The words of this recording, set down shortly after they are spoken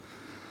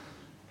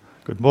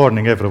Good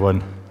morning,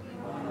 everyone.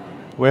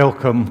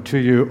 Welcome to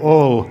you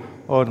all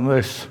on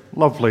this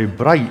lovely,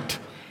 bright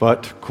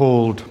but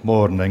cold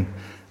morning.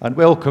 And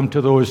welcome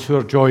to those who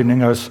are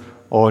joining us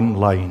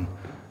online.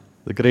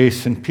 The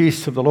grace and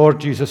peace of the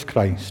Lord Jesus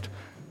Christ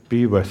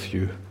be with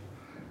you.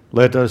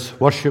 Let us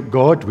worship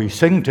God. We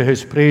sing to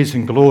his praise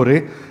and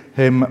glory,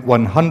 hymn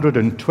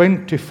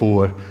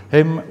 124,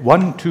 hymn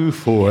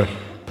 124,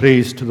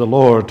 Praise to the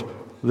Lord,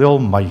 the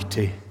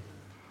Almighty.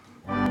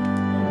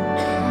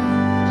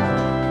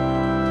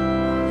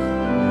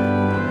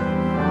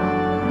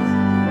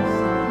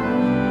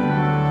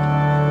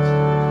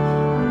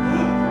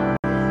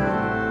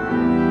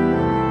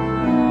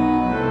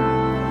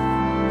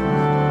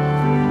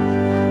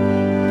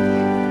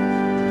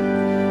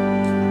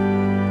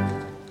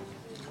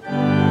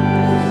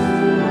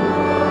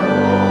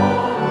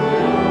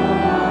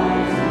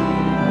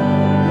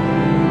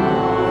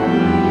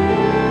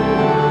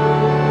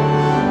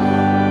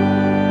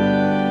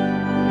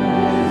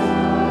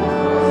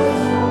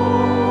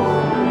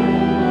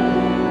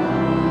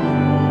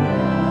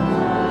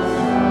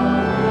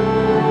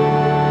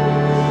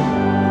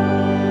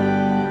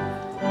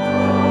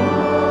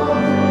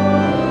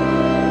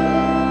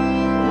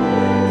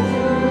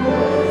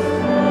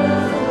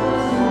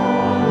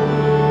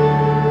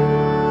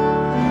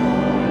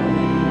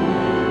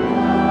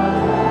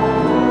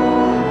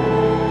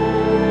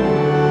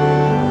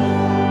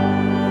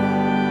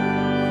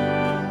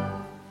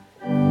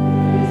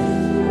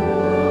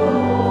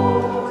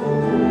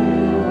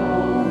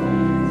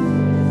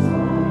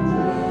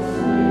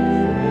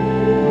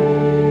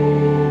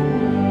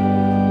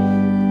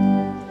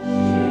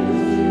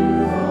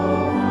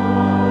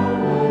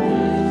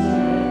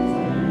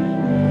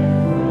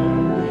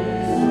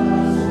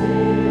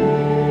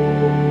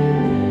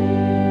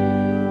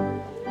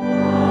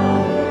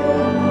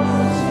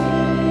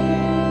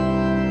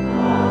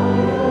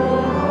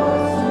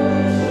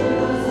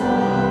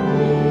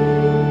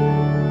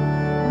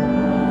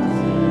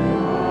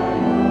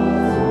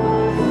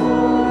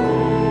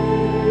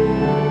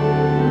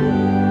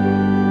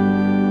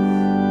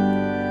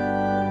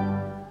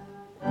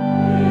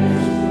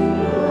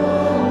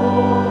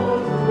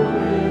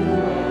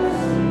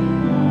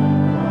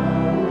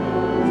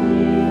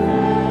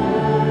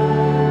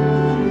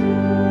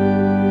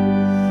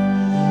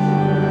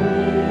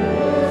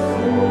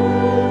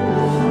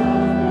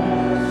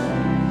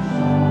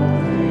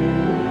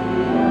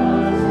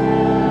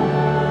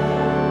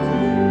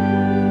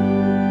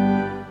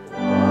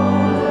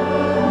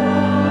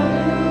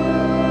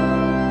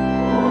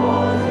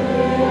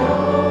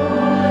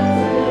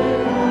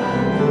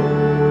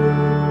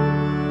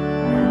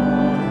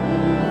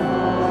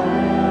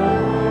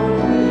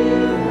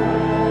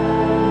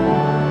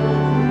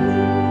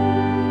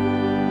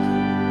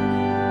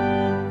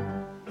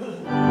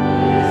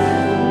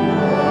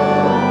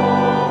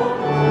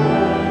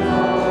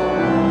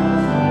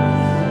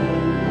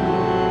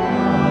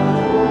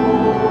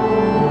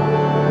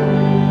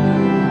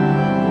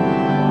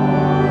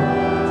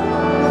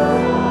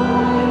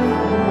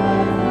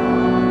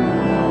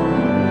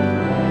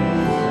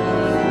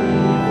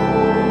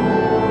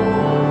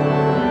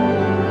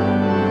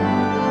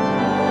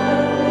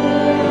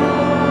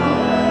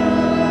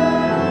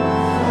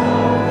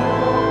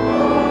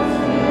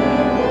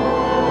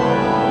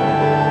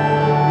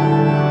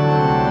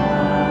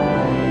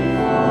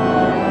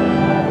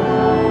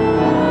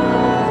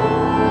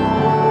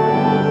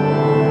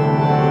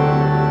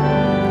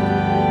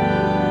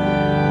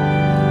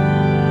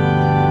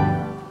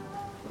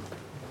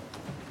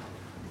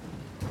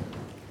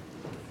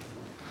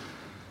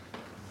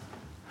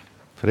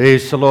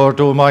 Praise the Lord,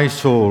 O my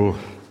soul,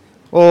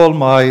 all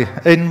my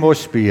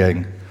inmost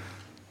being.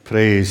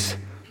 Praise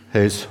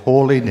his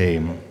holy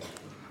name.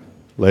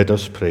 Let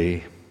us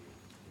pray.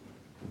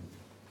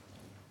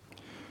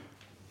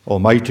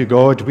 Almighty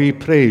God, we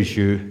praise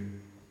you.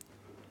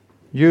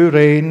 You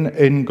reign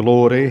in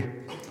glory,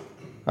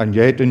 and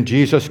yet in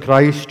Jesus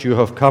Christ you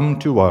have come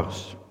to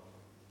us.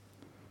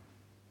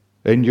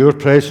 In your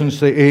presence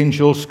the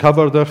angels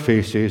cover their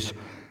faces,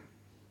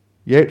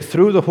 yet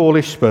through the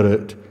Holy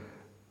Spirit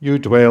you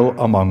dwell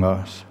among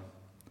us.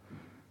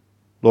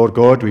 Lord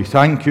God, we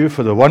thank you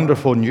for the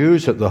wonderful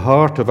news at the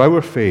heart of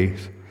our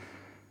faith.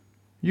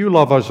 You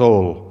love us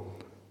all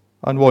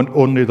and want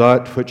only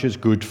that which is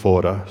good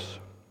for us.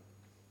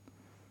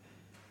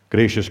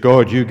 Gracious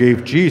God, you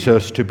gave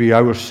Jesus to be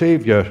our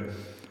Saviour.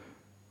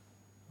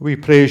 We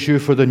praise you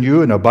for the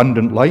new and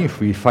abundant life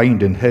we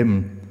find in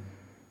him,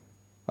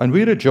 and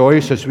we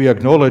rejoice as we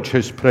acknowledge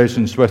his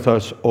presence with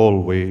us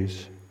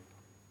always.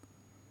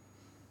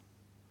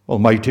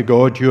 Almighty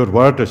God, your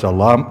word is a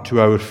lamp to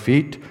our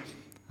feet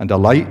and a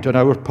light on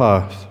our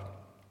path.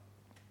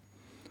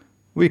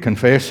 We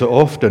confess that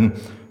often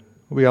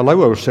we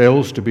allow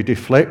ourselves to be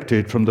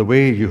deflected from the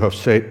way you have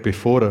set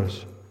before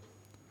us.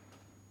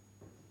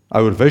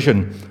 Our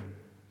vision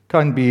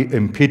can be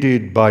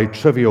impeded by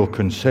trivial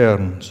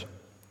concerns,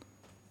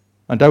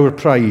 and our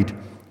pride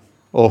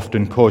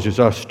often causes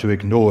us to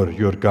ignore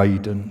your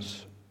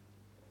guidance.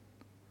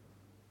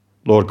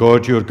 Lord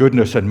God, your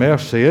goodness and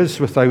mercy is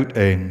without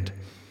end.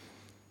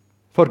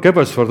 Forgive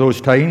us for those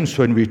times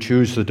when we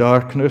choose the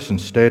darkness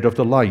instead of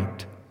the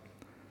light,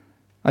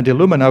 and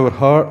illumine our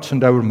hearts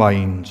and our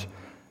minds,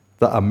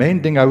 that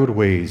amending our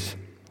ways,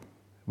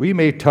 we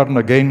may turn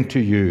again to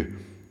you,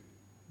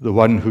 the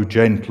one who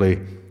gently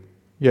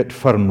yet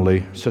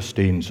firmly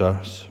sustains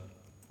us.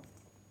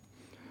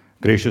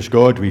 Gracious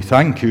God, we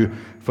thank you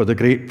for the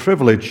great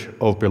privilege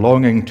of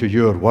belonging to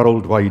your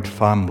worldwide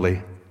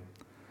family.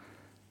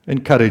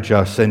 Encourage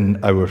us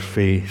in our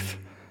faith,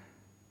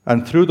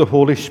 and through the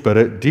Holy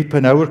Spirit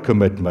deepen our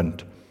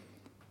commitment,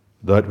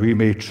 that we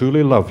may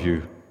truly love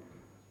you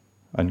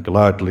and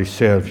gladly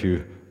serve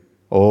you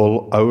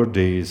all our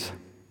days.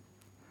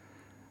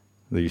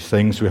 These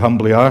things we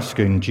humbly ask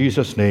in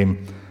Jesus'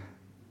 name,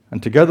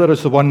 and together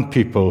as the one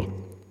people,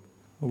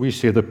 we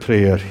say the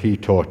prayer he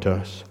taught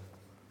us.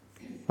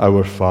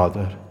 Our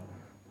Father,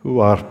 who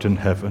art in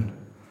heaven,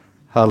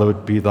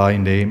 hallowed be thy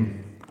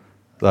name.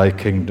 Thy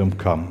kingdom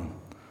come.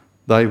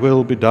 Thy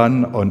will be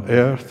done on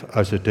earth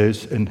as it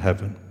is in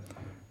heaven.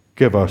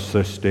 Give us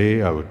this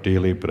day our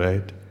daily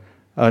bread,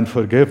 and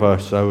forgive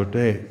us our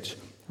debts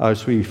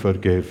as we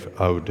forgive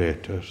our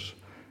debtors.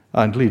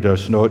 And lead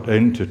us not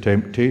into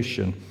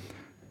temptation,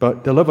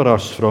 but deliver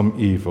us from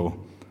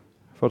evil.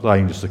 For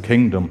thine is the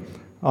kingdom,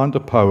 and the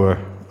power,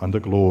 and the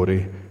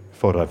glory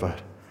forever.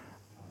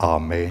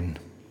 Amen.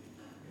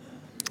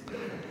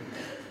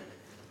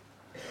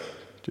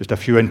 Just a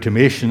few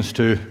intimations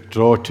to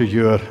draw to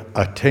your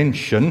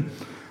attention.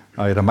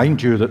 I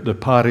remind you that the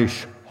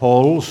parish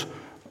halls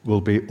will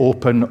be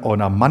open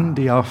on a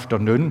Monday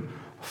afternoon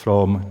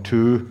from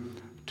 2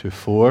 to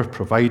 4,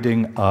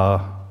 providing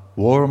a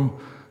warm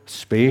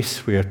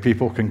space where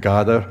people can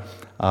gather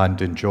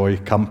and enjoy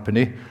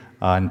company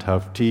and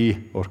have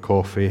tea or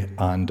coffee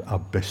and a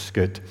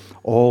biscuit.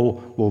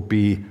 All will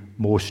be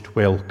most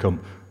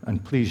welcome,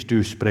 and please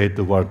do spread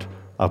the word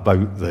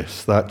about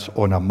this. That's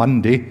on a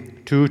Monday,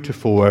 2 to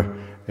 4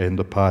 in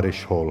the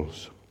parish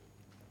halls.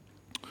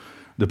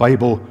 The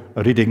Bible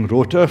reading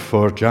rota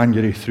for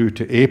January through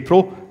to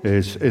April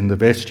is in the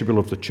vestibule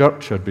of the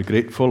church. I'd be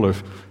grateful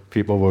if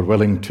people were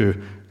willing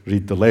to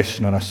read the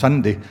lesson on a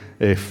Sunday,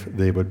 if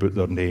they would put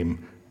their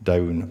name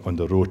down on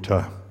the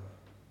rota.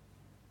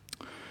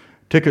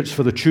 Tickets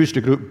for the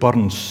Tuesday group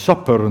Burns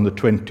Supper on the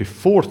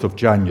 24th of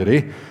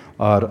January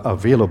are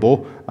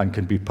available and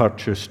can be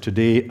purchased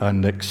today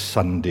and next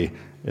Sunday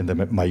in the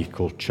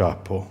McMichael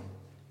Chapel.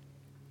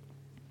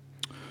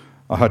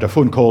 I had a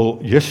phone call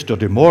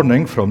yesterday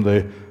morning from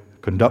the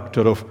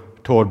conductor of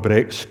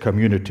Torbreck's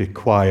Community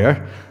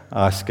Choir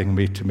asking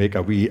me to make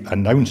a wee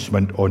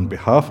announcement on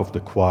behalf of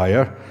the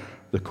choir.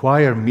 The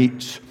choir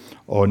meets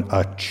on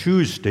a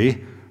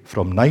Tuesday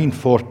from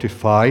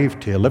 9:45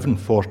 to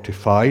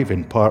 11:45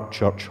 in Park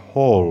Church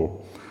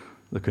Hall.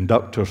 The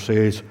conductor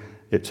says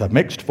it's a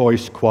mixed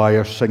voice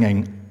choir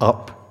singing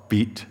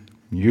upbeat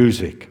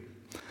music,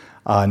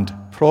 and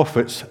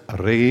profits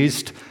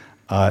raised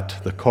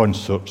at the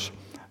concerts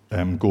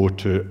go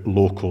to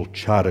local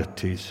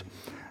charities.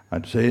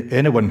 And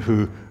anyone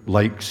who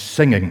likes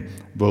singing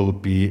will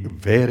be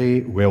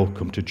very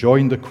welcome to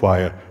join the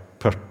choir,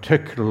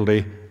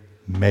 particularly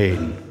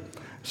men.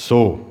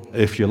 So,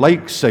 if you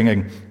like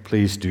singing,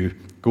 please do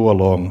go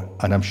along,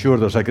 and I'm sure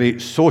there's a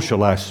great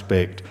social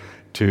aspect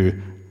to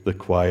the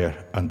choir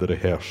and the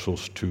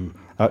rehearsals too.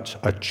 That's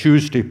a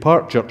Tuesday,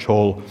 Park Church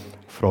Hall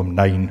from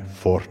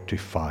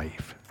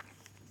 9:45.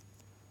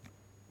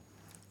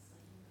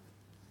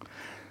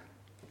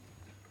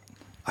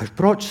 I've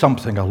brought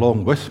something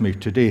along with me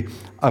today.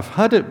 I've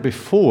had it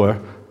before,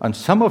 and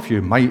some of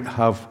you might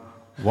have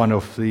one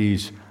of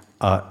these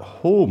at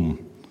home.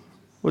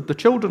 Would the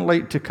children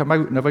like to come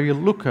out and have a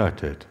look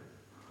at it?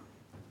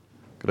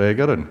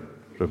 Gregor and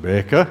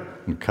Rebecca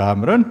and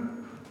Cameron,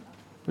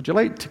 would you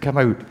like to come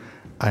out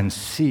and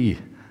see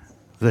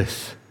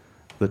this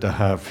that I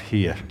have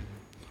here?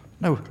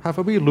 Now, have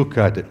a wee look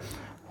at it.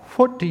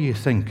 What do you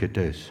think it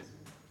is?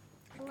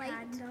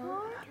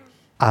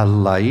 A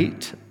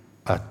light,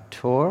 a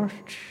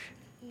torch?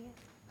 Yeah.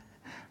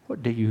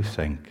 What do you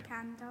think?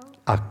 Candle.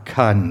 A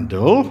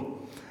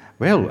candle?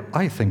 Well,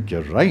 I think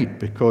you're right,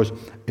 because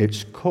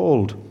it's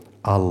called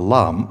a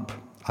lamp,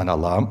 and a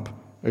lamp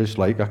is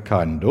like a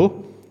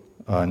candle,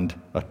 and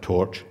a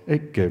torch,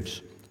 it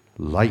gives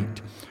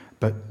light.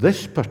 But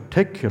this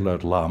particular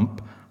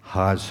lamp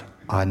has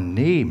a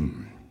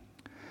name.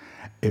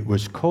 It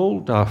was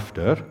called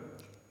after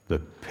the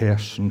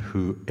person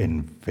who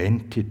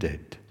invented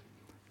it.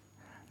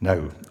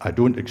 Now, I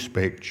don't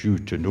expect you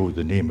to know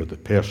the name of the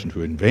person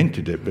who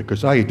invented it,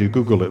 because I do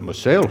Google it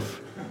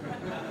myself.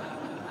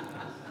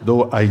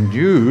 Though I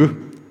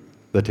knew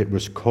that it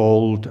was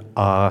called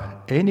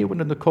anyone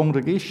in the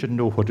congregation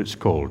know what it's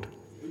called?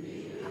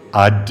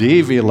 A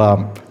Davy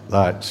lamp.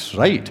 That's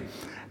right.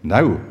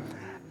 Now,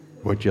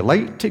 would you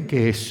like to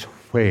guess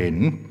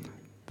when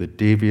the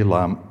Davy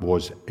lamp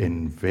was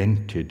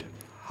invented?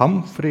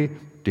 Humphrey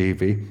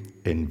Davy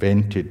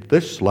invented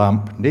this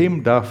lamp,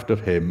 named after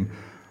him,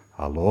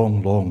 a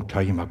long, long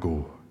time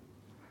ago.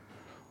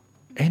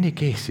 Any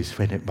guesses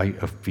when it might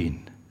have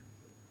been?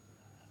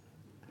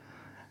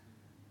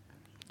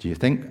 Do you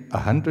think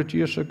 100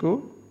 years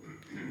ago?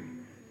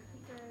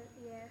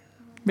 Yeah.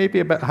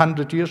 Maybe about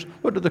 100 years?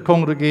 What did the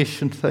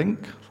congregation think?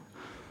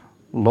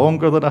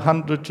 Longer than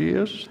 100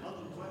 years?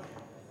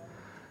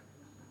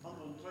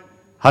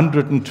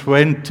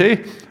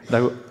 120.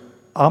 Now,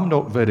 I'm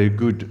not very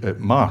good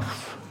at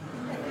math.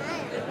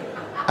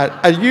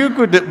 Are you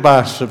good at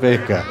maths,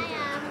 Rebecca?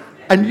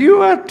 And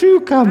you are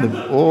too, Cameron.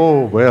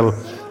 Oh, well.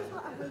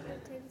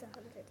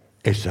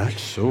 Is that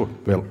so?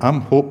 Well,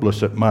 I'm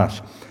hopeless at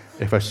maths.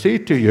 If I say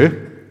to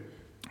you,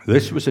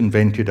 this was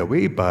invented a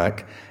way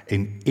back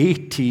in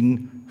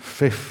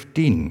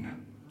 1815.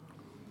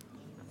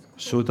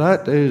 So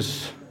that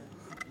is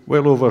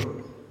well over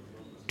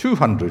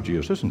 200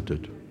 years, isn't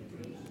it?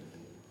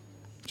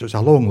 So it's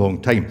a long,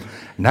 long time.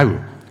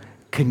 Now,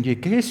 can you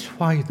guess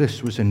why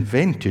this was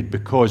invented?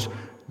 Because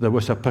there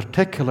was a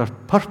particular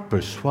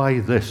purpose why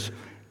this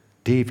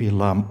Davy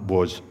lamp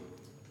was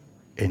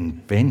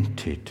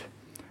invented.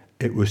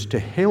 It was to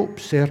help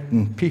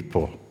certain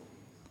people.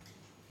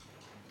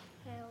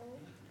 Help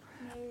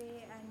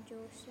Mary and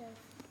Joseph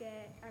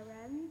get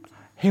around.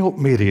 Help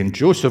Mary and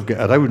Joseph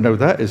get around. Now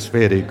that is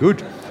very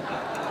good.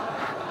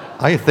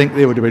 I think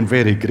they would have been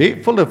very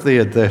grateful if they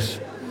had this.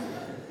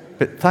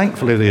 But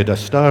thankfully they had a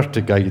star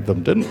to guide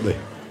them, didn't they?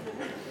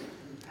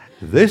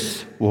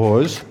 This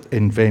was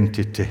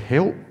invented to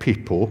help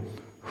people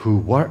who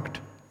worked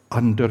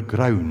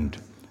underground,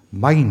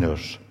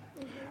 miners,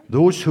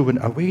 those who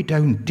went away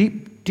down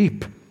deep,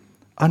 deep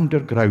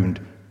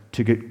underground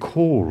to get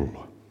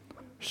coal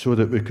so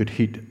that we could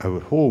heat our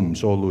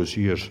homes all those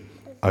years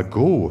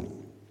ago.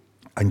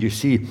 And you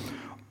see,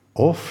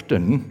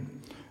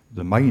 often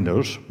the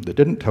miners, they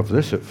didn't have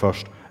this at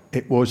first,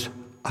 it was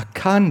a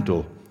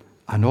candle,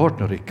 an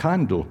ordinary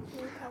candle.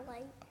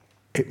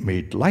 It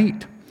made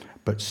light,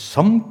 but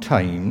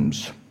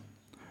sometimes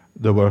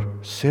there were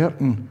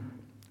certain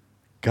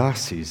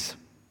gases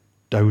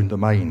down the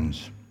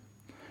mines,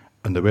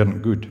 and they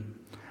weren't good.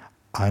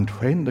 And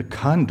when the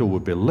candle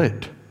would be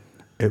lit,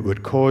 it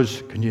would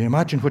cause, can you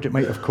imagine what it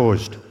might have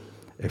caused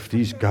if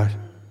these gas...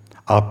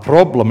 A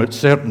problem, it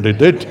certainly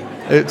did.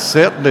 It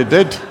certainly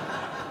did.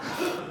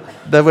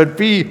 There would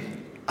be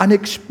an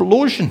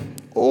explosion.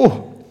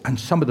 Oh, and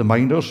some of the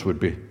miners would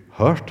be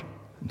hurt,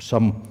 and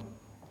some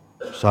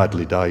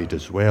sadly died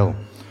as well.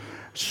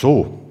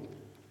 So,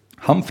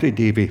 Humphrey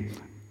Davy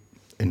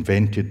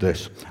invented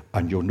this,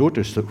 and you'll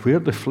notice that where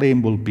the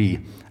flame will be,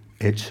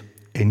 it's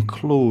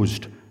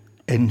enclosed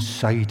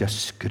inside a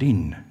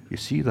screen. You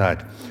see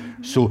that?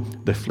 So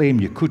the flame,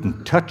 you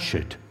couldn't touch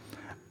it,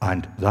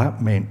 and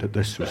that meant that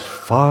this was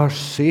far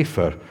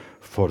safer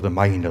for the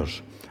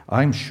miners.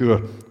 I'm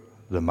sure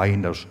the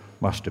miners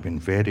must have been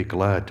very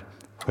glad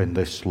when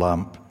this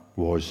lamp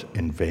was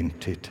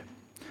invented.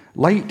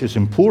 Light is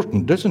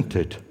important, isn't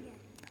it?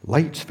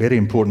 Light's very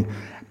important.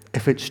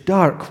 If it's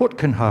dark, what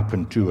can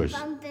happen to us?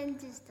 Bump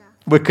into stuff.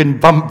 We can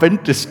bump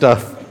into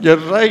stuff. You're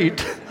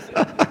right.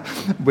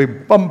 We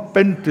bump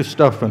into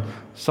stuff, and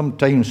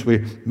sometimes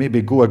we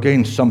maybe go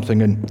against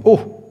something and,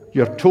 oh,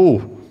 your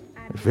toe.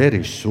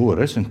 Very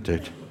sore, isn't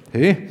it?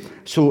 Eh?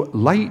 So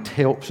light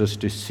helps us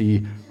to see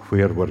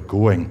where we're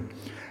going.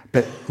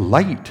 But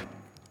light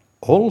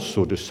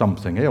also does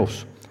something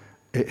else.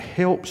 It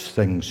helps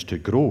things to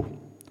grow.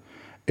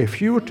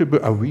 If you were to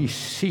put a wee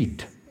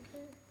seed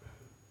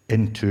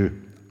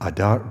into a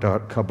dark,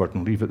 dark cupboard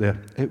and leave it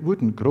there, it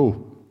wouldn't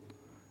grow.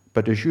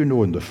 But as you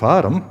know, in the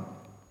farm,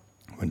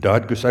 when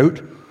Dad goes out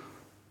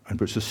and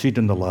puts the seed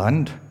in the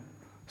land,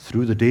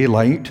 through the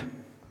daylight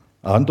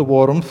and the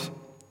warmth,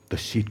 the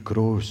seed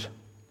grows.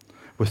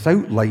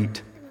 Without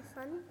light,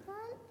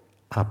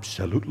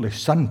 absolutely,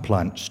 sun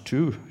plants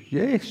too,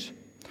 yes.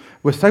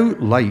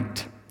 Without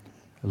light,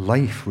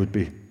 life would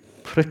be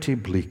pretty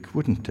bleak,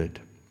 wouldn't it?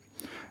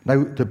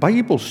 Now, the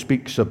Bible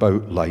speaks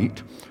about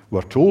light.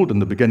 We're told in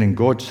the beginning,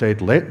 God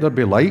said, "Let there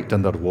be light,"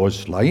 and there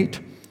was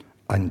light.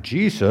 And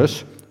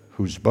Jesus,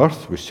 whose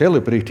birth we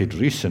celebrated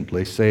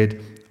recently,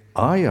 said,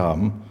 "I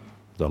am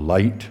the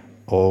light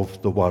of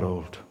the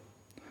world."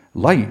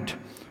 Light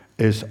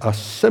is a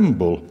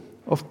symbol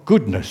of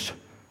goodness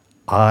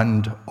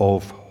and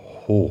of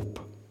hope.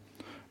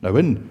 Now,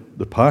 in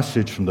the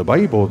passage from the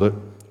Bible that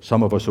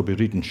some of us will be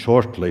reading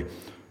shortly,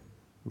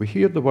 we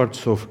hear the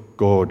words of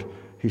God.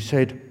 He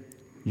said,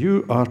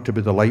 "You are to be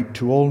the light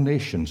to all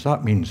nations."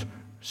 That means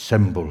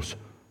symbols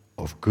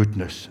of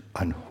goodness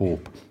and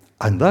hope.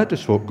 And that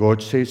is what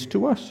God says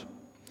to us.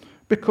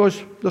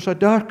 Because there's a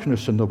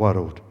darkness in the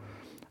world,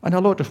 and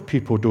a lot of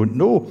people don't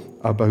know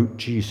about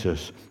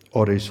Jesus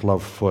or his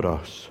love for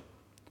us.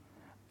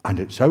 And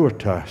it's our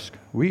task,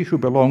 we who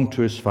belong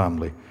to his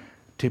family,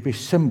 to be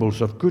symbols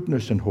of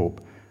goodness and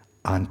hope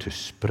and to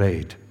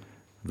spread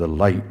the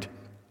light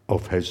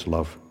of his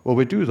love. Well,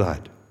 we do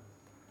that.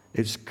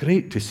 It's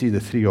great to see the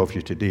three of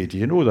you today. Do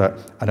you know that?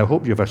 And I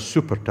hope you have a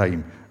super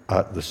time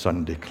at the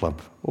Sunday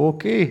Club.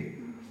 Okay.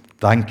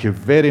 Thank you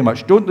very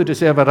much. Don't they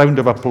deserve a round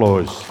of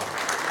applause?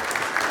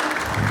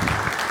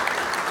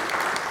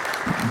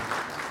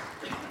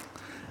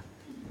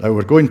 Now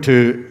we're going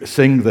to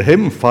sing the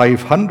hymn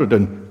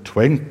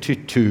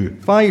 522.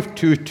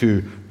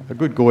 522, a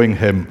good going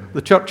hymn.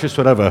 The church is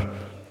wherever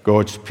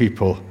God's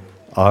people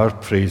are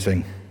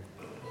praising.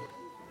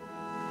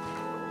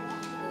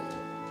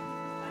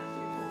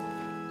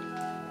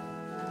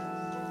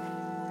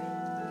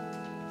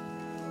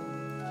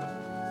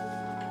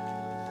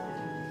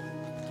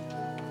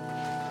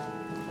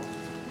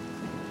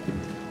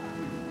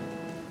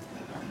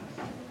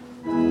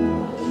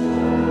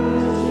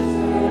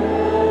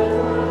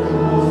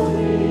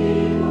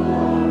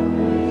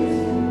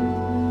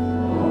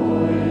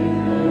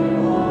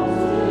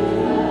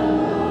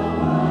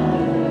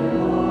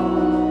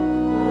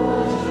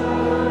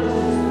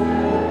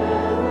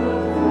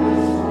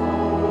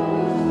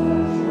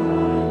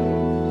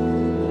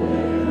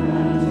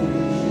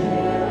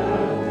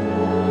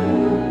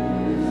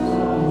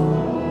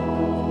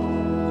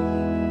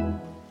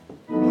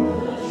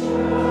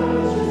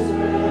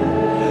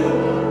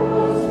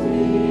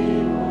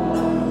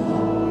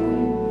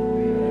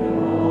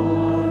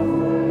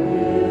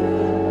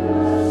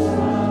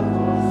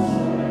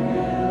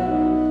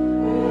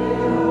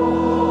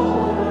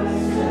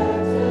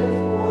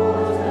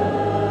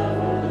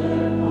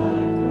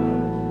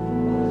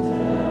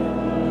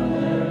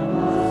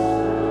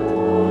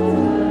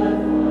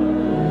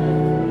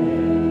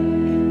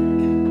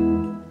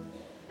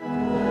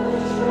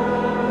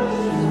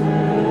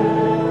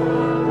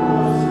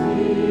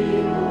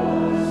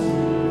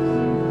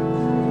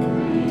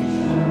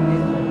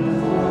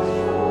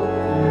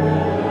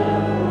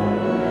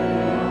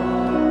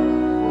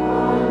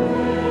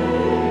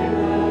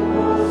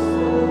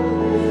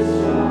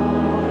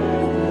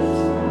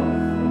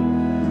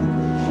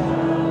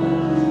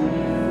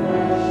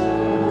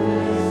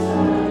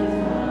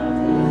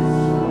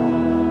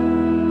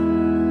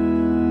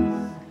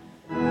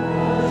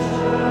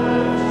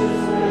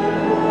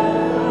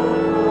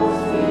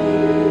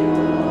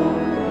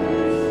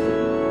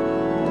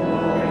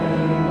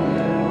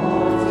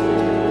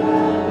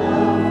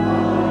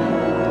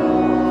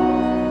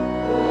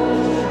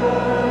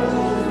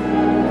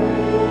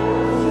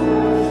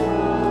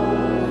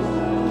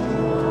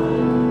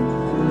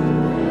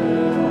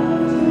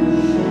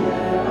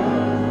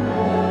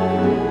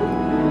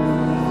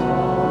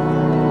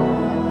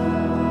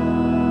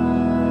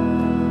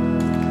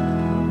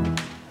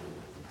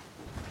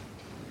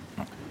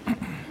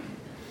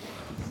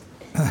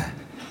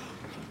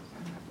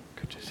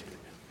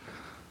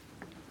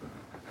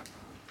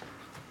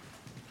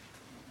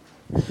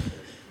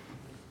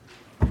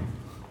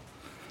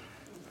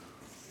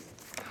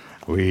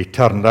 We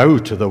turn now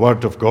to the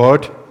Word of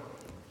God,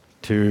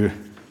 to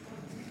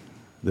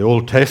the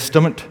Old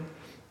Testament,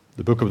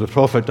 the book of the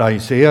prophet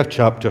Isaiah,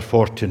 chapter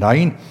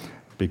 49,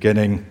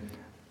 beginning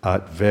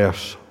at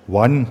verse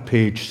 1,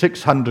 page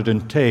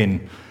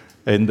 610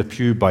 in the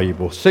Pew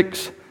Bible.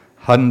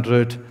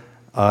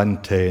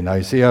 610.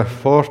 Isaiah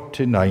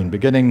 49,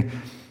 beginning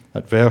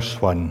at verse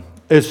 1.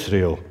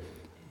 Israel,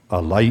 a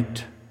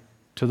light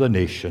to the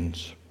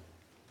nations.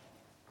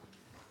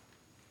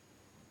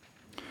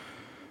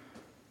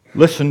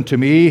 Listen to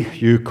me,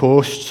 you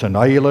coasts and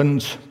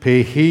islands,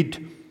 pay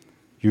heed,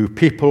 you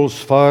peoples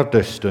far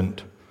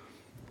distant.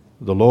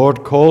 The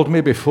Lord called me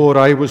before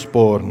I was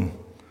born.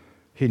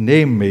 He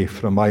named me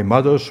from my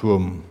mother's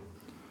womb.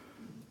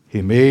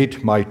 He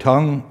made my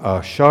tongue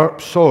a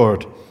sharp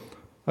sword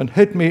and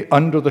hid me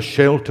under the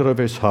shelter of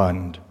his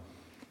hand.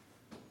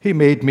 He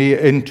made me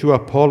into a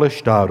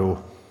polished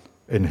arrow.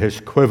 In his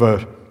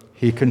quiver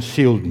he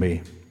concealed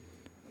me.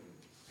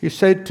 He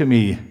said to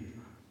me,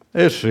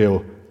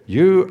 Israel,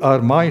 you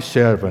are my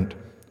servant,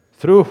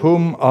 through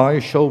whom I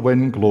shall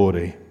win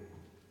glory.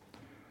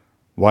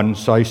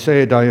 Once I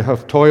said, I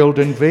have toiled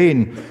in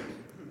vain.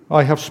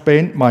 I have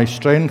spent my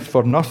strength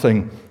for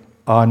nothing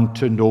and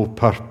to no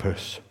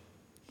purpose.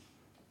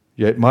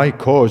 Yet my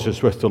cause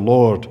is with the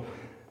Lord,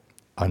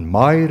 and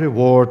my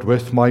reward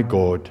with my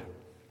God.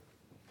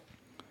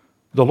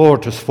 The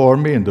Lord has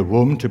formed me in the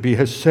womb to be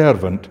his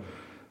servant,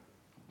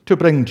 to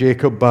bring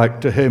Jacob back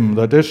to him,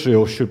 that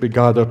Israel should be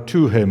gathered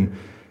to him,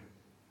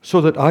 so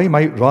that I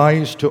might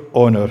rise to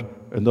honor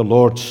in the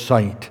Lord's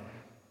sight,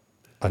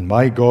 and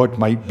my God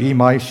might be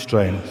my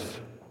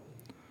strength.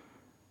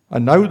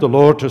 And now the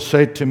Lord has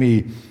said to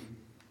me,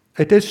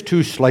 it is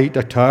too slight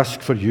a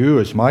task for you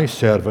as my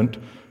servant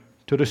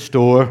to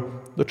restore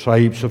the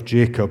tribes of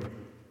Jacob,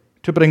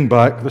 to bring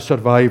back the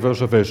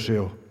survivors of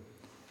Israel.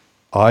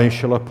 I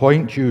shall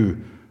appoint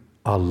you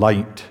a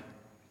light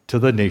to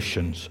the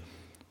nations,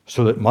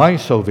 so that my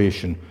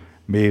salvation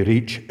may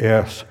reach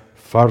earth's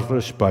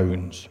furthest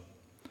bounds.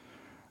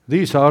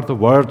 These are the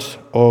words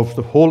of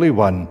the Holy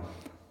One,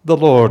 the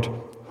Lord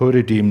who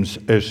redeems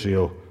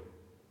Israel,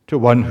 to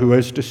one who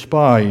is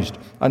despised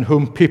and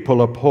whom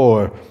people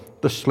abhor,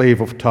 the slave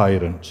of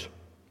tyrants.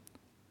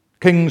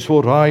 Kings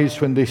will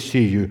rise when they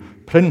see you,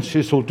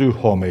 princes will do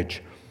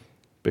homage,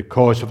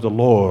 because of the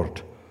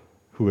Lord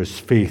who is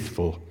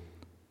faithful,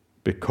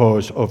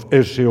 because of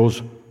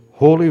Israel's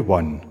Holy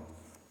One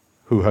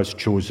who has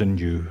chosen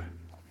you.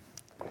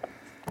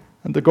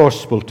 And the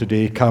Gospel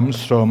today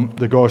comes from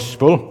the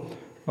Gospel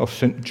of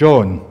St.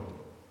 John,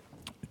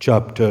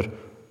 chapter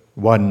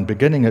 1,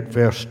 beginning at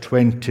verse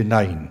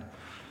 29.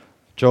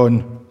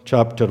 John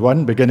chapter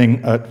 1,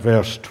 beginning at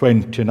verse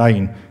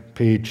 29,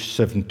 page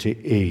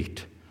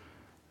 78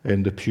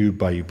 in the Pew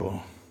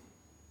Bible.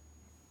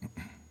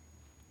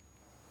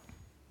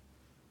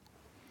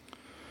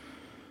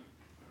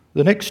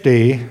 The next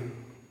day,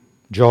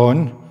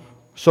 John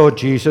saw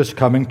Jesus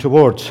coming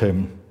towards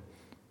him.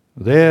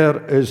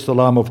 "There is the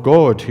Lamb of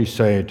God," he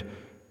said,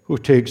 "who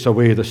takes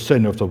away the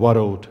sin of the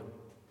world.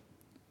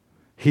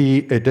 He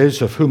it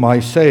is of whom I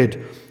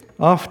said,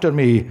 'After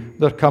me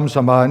there comes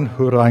a man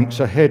who ranks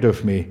ahead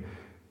of me.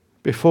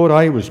 Before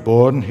I was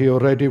born, he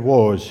already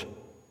was.'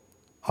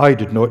 I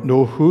did not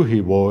know who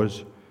he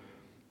was,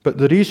 but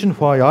the reason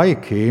why I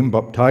came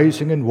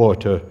baptizing in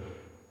water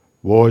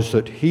was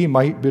that he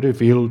might be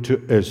revealed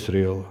to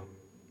Israel."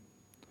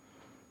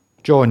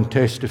 John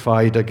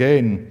testified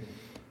again,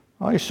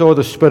 "I saw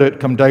the Spirit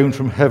come down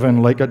from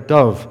heaven like a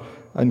dove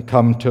and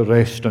come to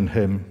rest on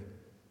him.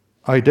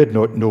 I did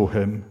not know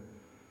him,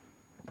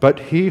 but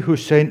he who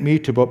sent me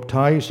to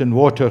baptize in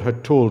water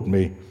had told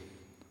me,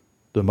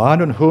 'The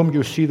man on whom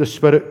you see the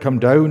Spirit come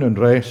down and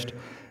rest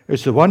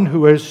is the one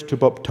who is to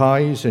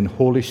baptize in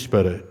Holy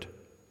Spirit.'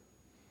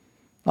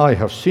 I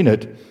have seen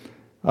it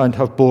and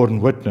have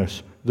borne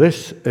witness.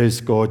 This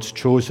is God's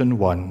chosen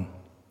one."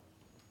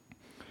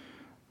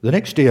 The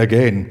next day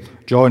again,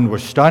 John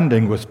was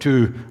standing with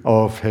two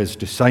of his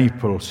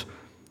disciples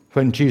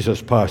when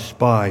Jesus passed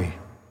by.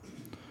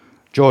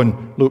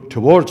 John looked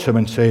towards him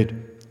and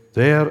said,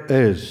 "There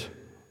is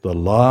the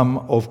Lamb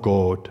of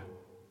God."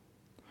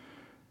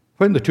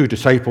 When the two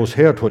disciples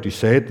heard what he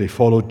said, they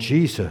followed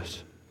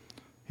Jesus.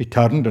 He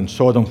turned and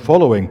saw them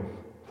following.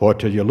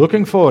 "What are you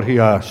looking for?" he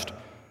asked.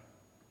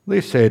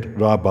 They said,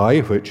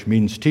 "Rabbi," which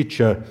means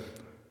teacher,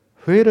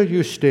 "where are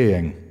you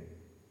staying?"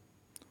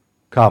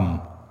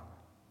 "Come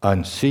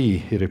and see,"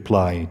 he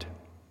replied.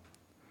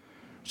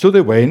 So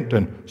they went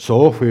and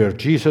saw where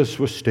Jesus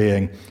was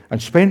staying and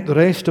spent the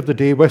rest of the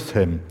day with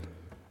him.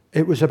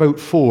 It was about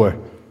 4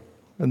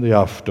 in the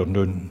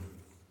afternoon.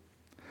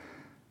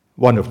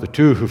 One of the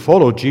two who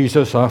followed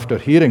Jesus after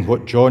hearing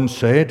what John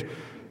said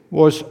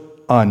was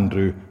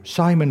Andrew,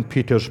 Simon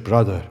Peter's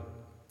brother.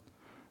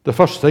 The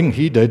first thing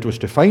he did was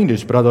to find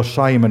his brother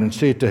Simon and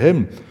say to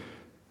him,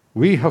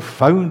 "We have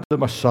found the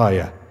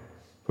Messiah,"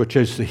 which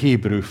is the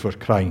Hebrew for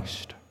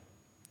Christ.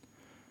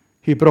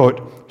 He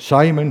brought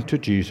Simon to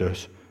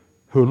Jesus,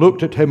 who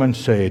looked at him and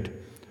said,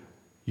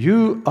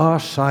 "You are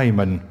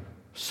Simon,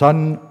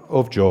 son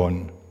of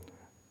John.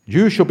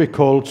 You shall be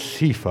called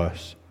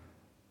Cephas,"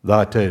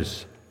 that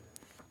is,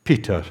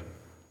 Peter,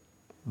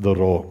 the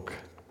rock.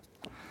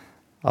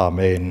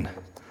 Amen.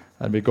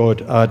 And may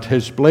God add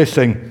his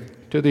blessing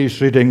to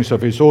these readings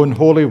of his own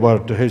holy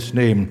word. To his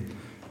name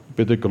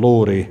be the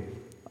glory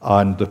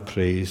and the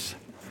praise.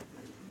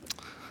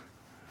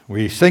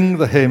 We sing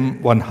the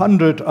hymn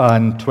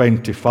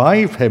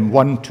 125, hymn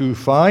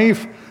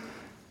 125,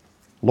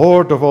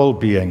 "Lord of all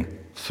being,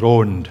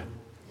 throned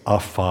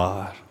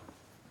afar."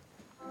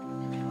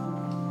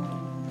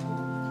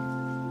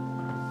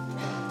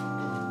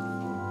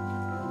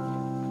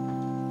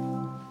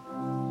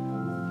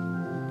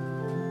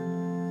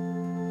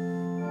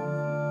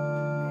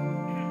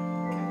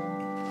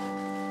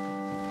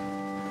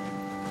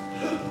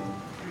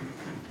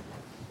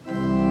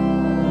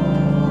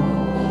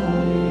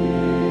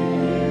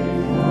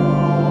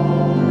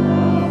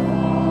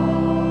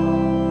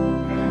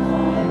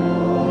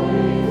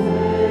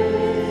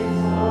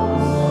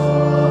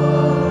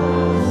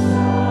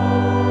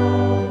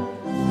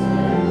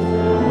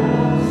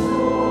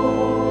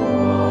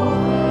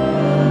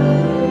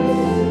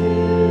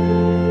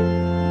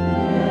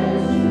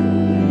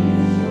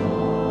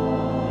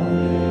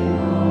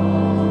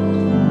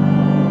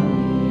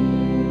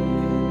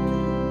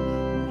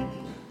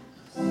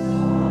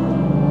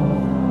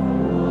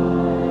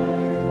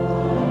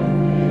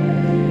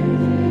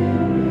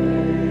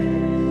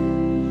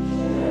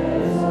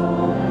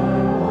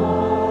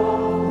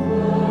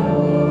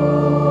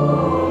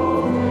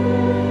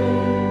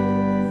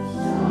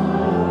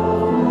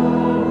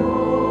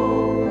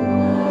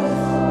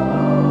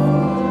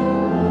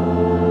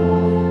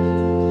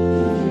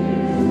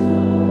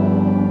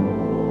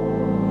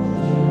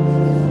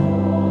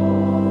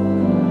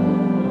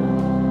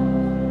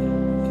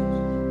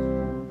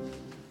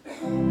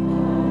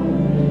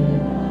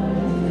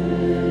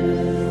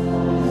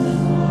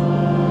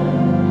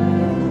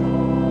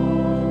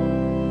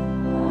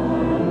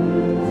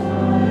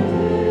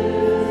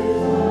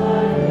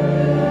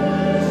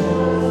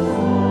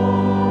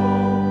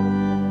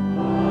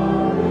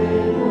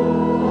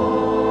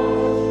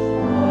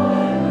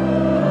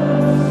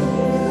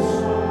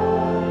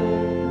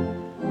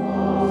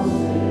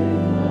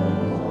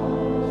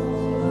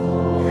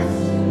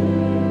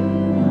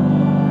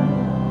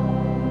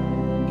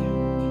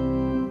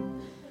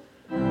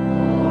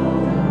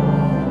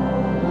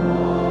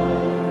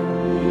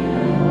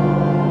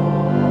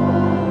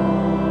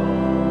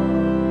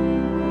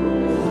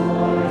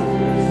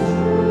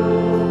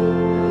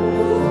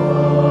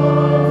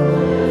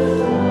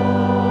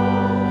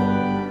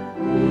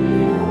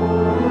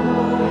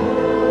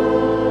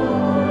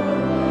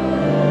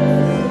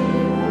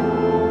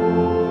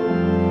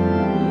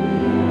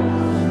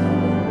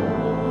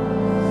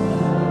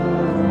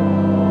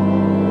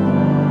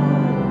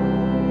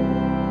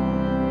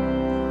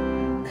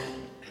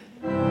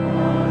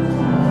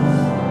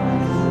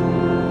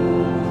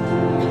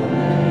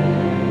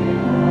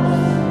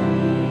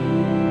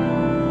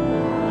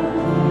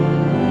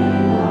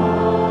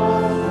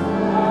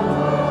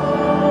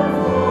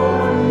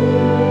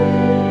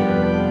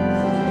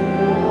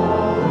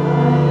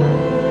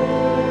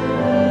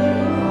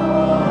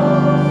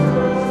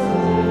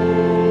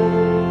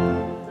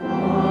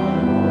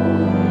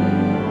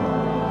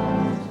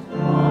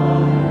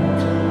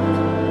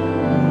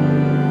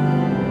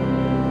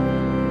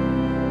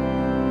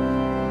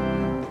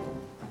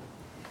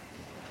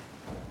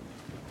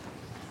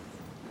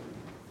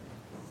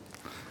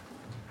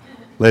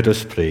 Let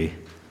us pray.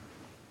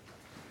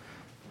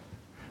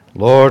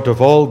 Lord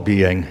of all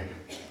being,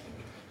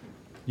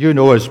 you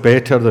know us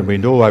better than we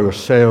know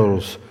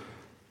ourselves,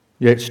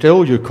 yet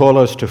still you call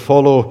us to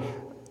follow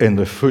in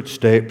the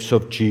footsteps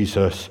of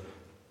Jesus,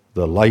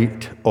 the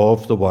light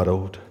of the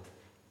world.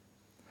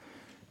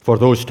 For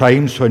those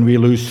times when we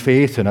lose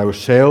faith in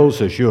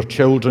ourselves as your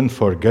children,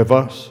 forgive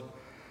us.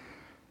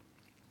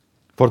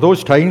 For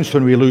those times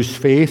when we lose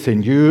faith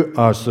in you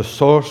as the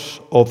source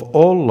of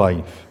all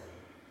life,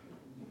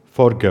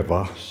 forgive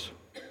us.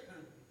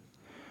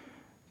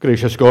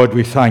 Gracious God,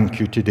 we thank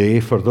you today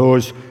for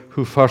those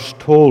who first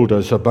told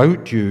us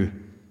about you,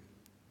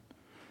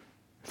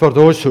 for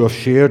those who have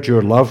shared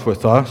your love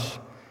with us,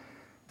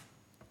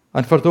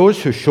 and for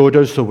those who showed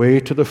us the way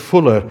to the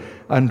fuller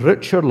and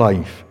richer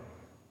life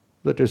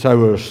that is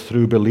ours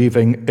through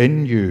believing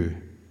in you.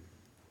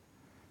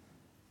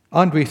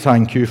 And we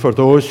thank you for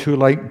those who,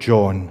 like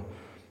John,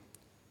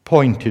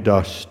 pointed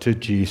us to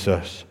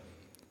Jesus,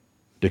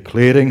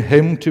 declaring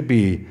him to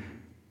be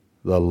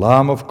the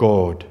Lamb of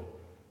God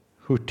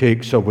who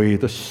takes away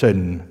the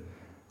sin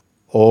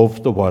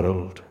of the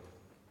world.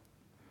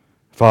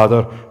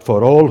 Father,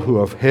 for all who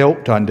have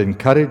helped and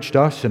encouraged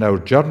us in our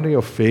journey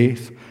of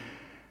faith,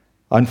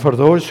 and for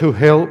those who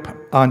help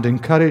and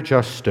encourage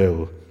us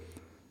still,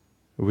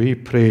 we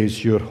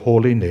praise your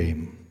holy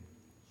name.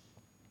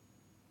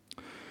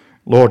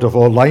 Lord of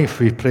all life,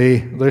 we pray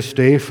this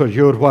day for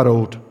your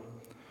world.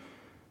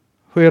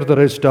 Where there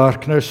is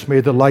darkness,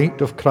 may the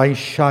light of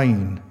Christ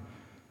shine,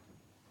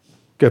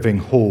 giving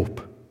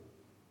hope,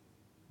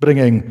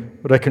 bringing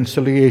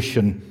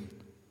reconciliation,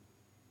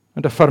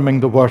 and affirming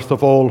the worth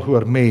of all who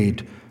are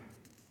made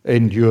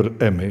in your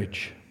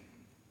image.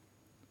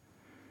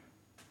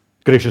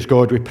 Gracious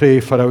God, we pray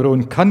for our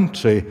own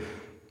country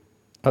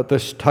at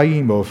this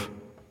time of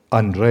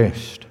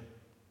unrest.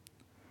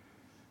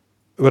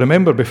 We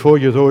remember before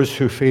you those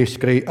who face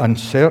great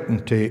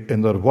uncertainty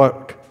in their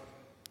work,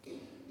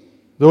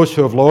 those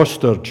who have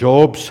lost their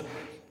jobs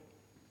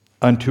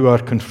and who are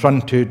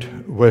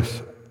confronted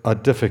with a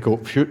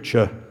difficult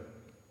future.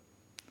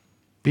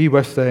 Be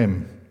with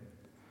them,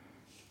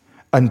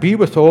 and be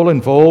with all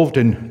involved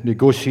in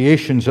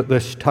negotiations at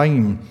this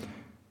time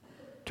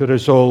to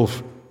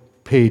resolve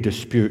pay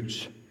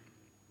disputes.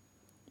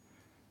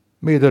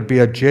 May there be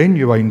a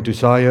genuine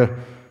desire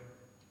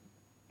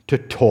to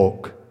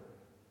talk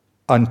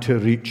and to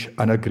reach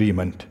an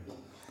agreement,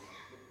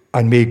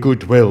 and may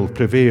goodwill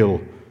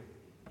prevail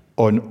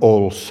on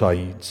all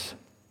sides.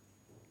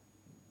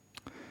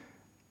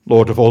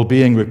 Lord of all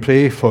being, we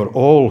pray for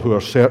all who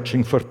are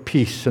searching for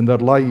peace in their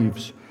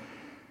lives,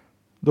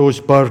 those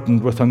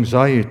burdened with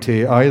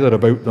anxiety either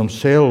about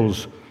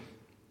themselves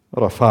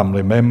or a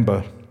family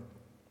member,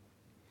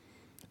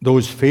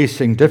 those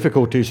facing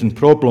difficulties and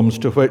problems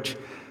to which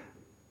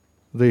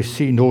they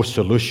see no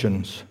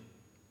solutions.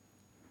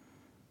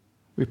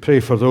 We pray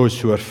for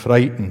those who are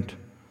frightened,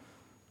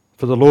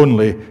 for the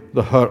lonely,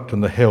 the hurt,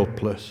 and the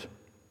helpless.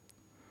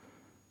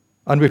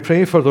 And we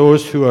pray for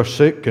those who are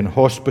sick in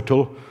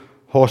hospital,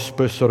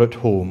 hospice, or at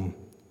home.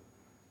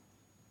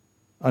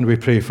 And we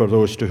pray for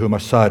those to whom a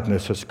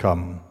sadness has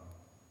come.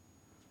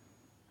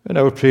 In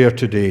our prayer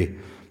today,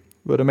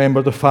 we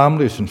remember the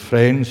families and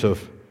friends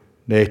of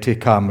Nettie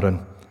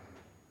Cameron,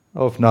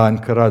 of Nan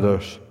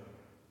Carruthers,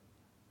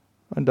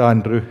 and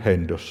Andrew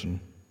Henderson.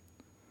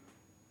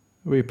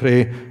 We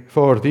pray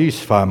for these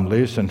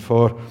families and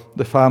for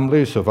the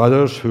families of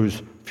others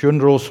whose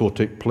funerals will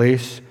take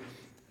place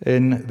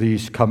in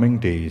these coming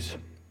days.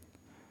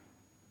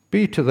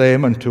 Be to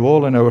them and to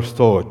all in our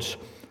thoughts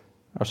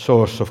a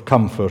source of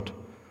comfort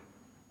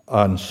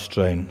and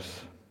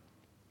strength.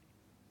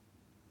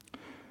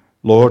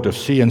 Lord of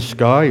sea and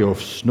sky,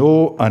 of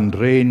snow and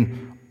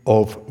rain,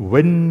 of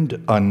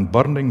wind and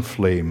burning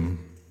flame,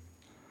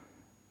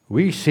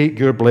 we seek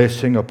your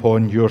blessing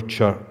upon your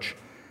church,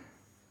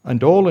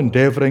 and all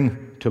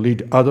endeavouring to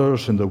lead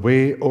others in the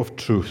way of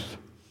truth.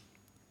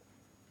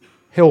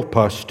 Help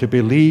us to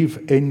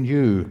believe in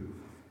you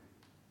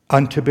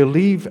and to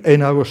believe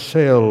in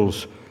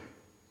ourselves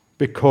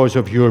because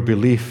of your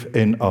belief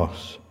in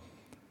us,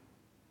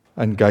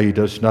 and guide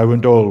us now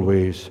and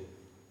always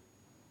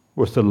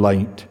with the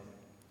light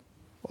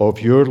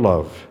of your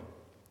love.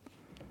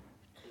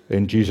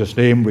 In Jesus'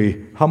 name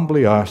we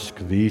humbly ask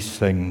these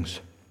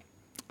things.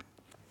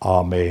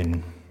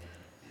 Amen.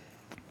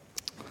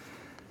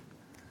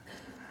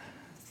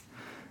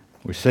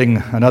 We sing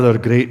another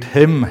great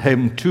hymn,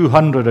 hymn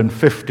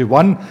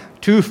 251,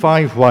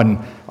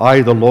 251,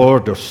 I the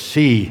Lord of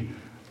sea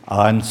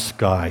and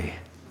sky.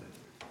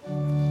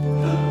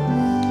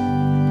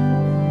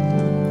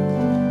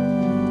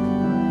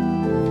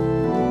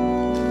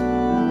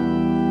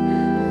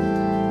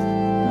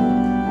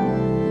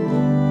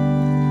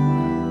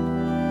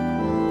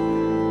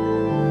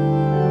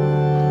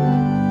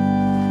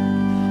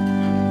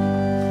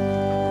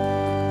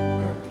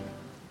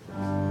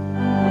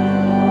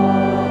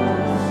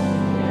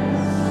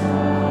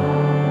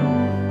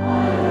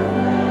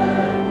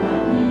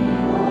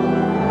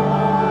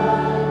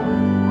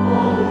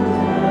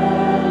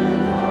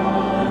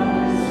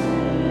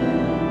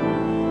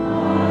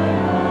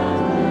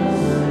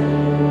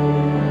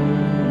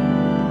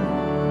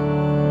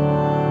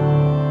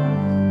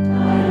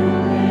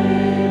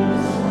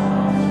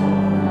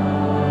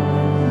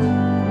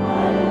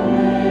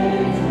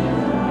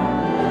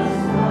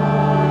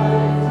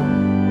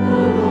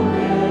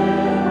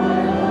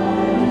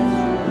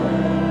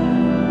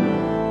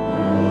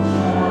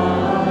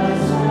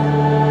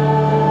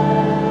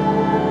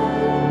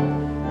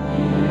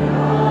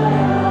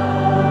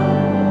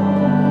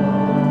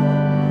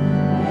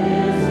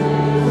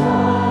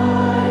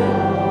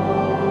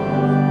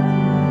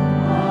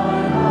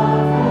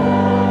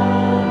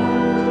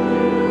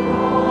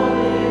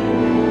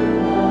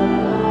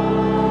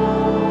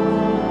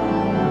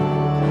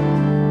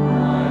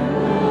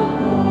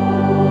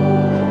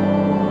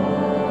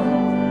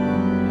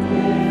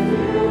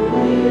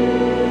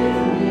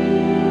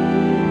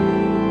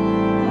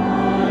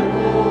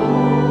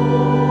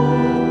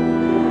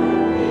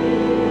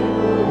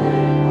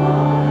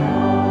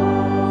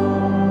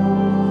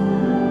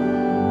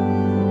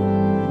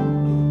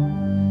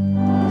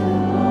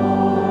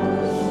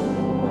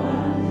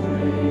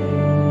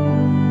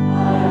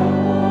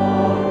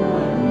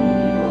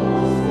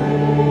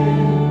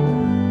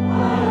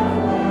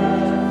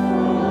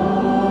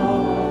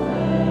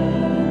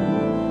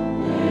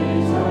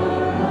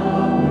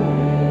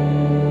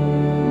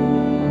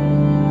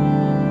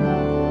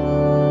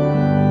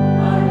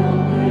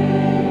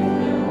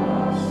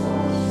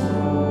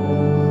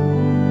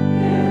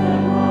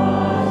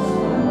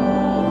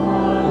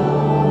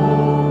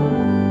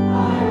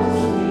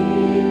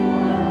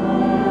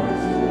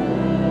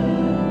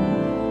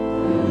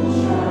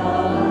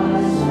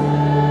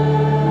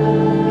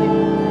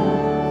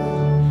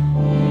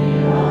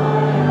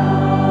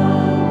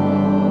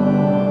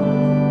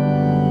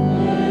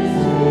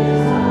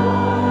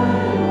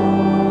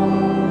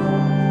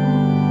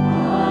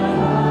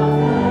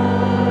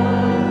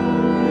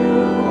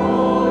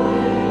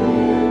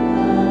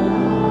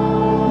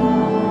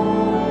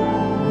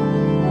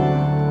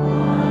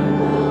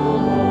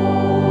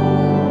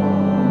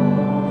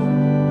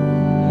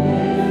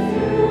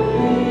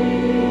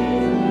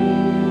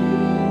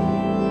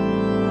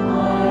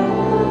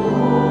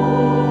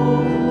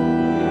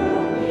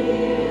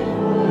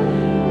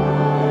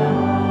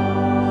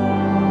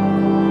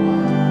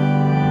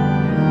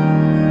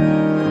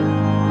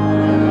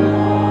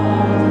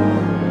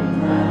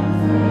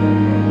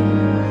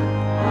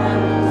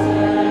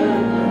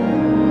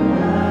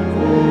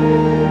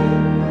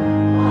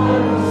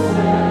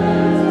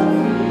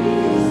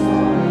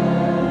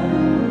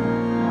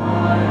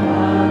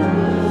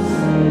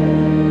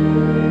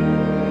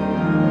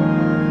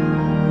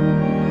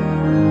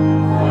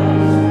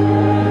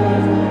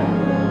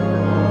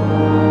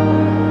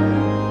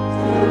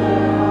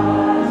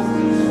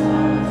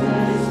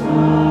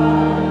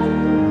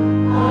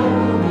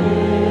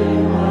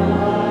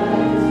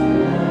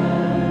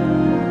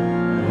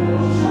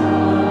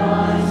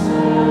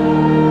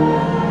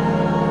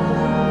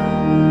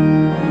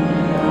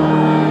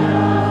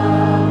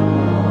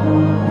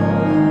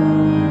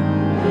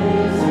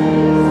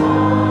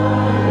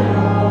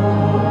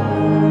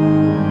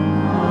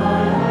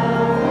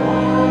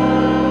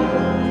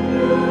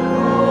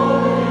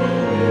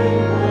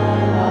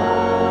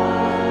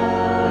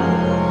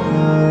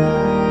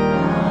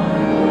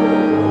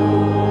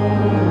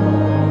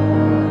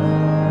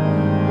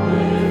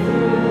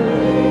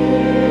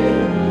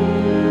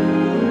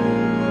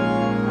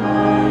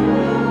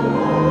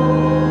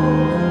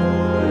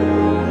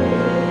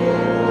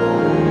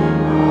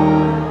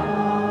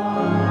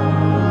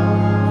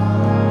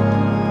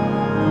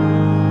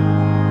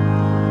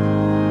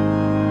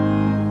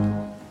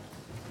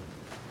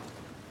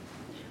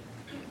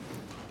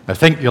 I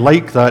think you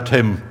like that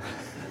hymn.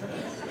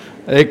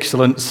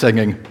 Excellent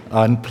singing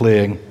and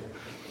playing.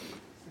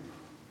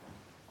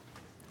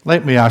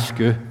 Let me ask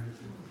you,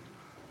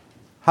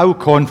 how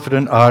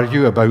confident are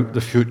you about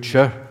the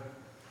future?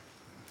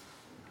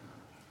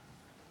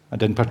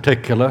 And in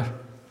particular,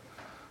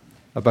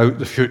 about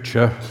the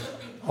future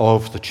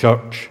of the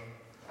church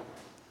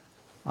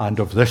and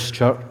of this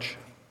church?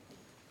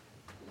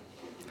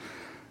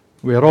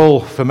 We are all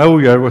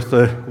familiar with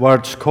the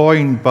words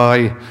coined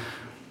by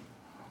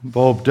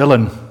Bob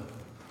Dylan,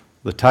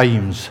 "The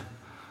times,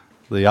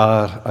 they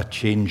are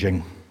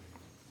a-changing."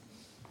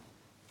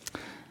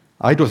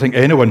 I don't think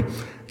anyone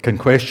can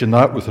question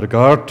that with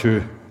regard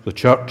to the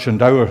church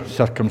and our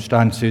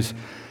circumstances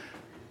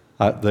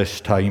at this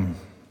time.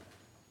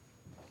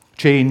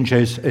 Change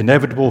is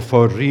inevitable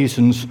for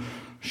reasons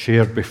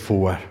shared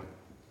before.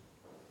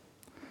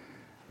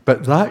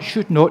 But that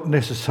should not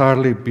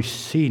necessarily be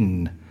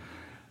seen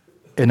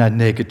in a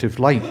negative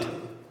light.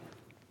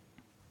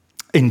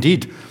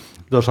 Indeed,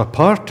 there's a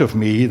part of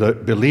me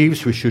that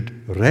believes we should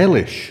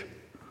relish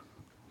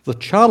the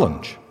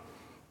challenge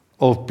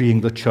of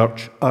being the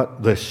church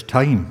at this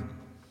time.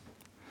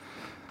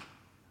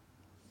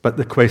 But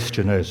the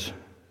question is,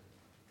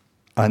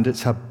 and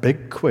it's a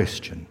big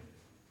question,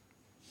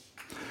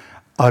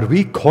 are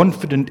we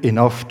confident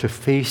enough to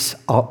face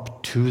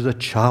up to the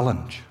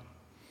challenge?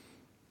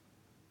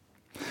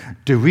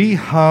 Do we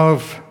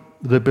have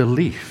the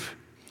belief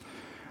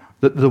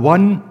that the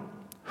one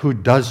who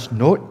does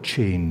not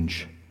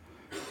change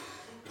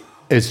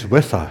is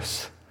with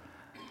us,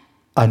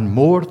 and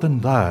more than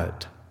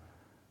that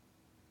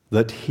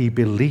he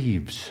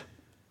believes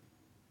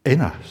in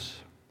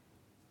us?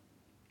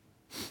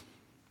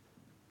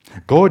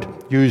 God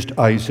used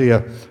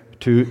Isaiah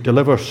to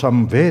deliver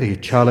some very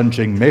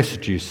challenging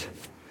messages,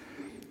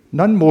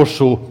 none more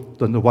so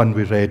than the one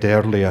we read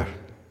earlier.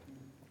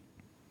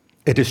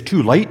 "It is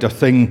too light a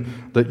thing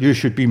that you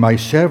should be my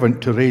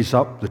servant to raise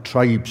up the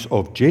tribes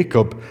of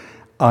Jacob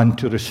and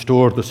to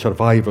restore the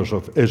survivors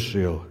of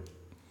Israel.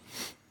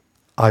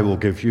 I will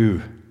give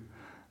you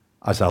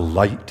as a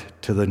light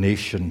to the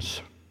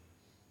nations."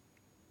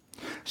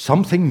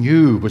 Something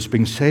new was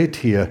being said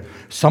here.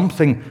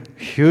 Something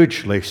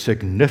hugely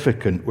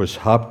significant was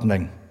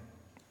happening.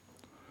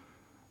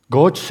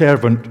 God's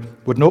servant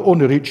would not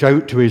only reach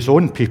out to his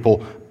own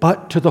people,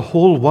 but to the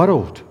whole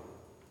world.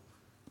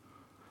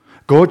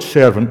 God's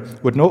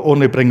servant would not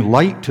only bring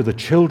light to the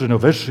children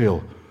of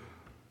Israel,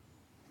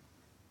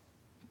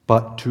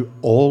 but to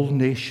all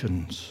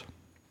nations.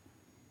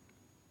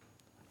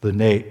 The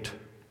net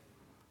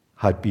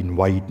had been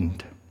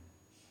widened.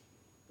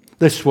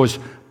 This was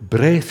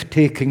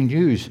breathtaking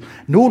news.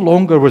 No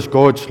longer was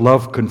God's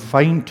love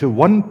confined to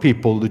one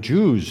people, the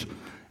Jews.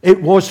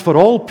 It was for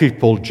all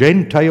people,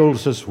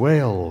 Gentiles as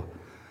well.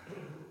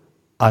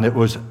 And it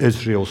was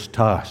Israel's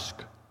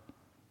task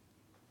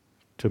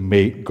to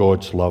make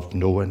God's love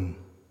known.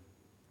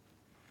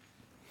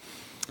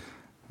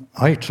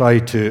 I try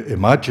to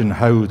imagine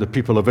how the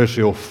people of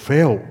Israel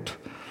felt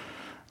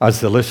as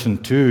they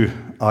listened to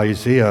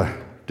Isaiah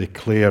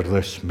declare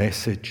this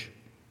message.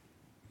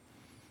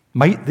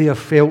 Might they have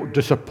felt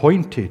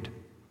disappointed?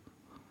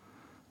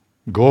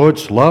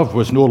 God's love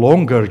was no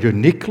longer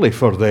uniquely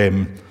for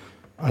them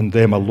and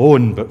them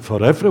alone, but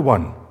for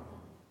everyone.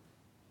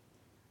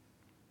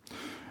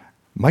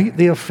 Might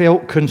they have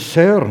felt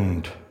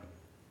concerned?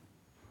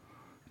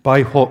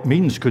 By what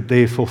means could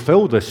they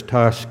fulfill this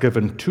task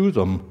given to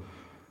them,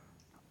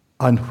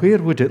 and where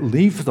would it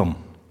leave them?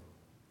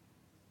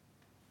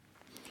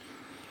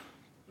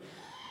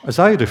 As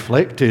I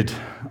reflected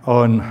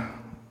on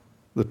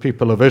the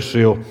people of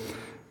Israel,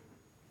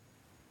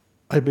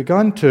 I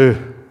began to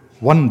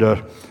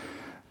wonder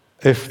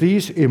if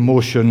these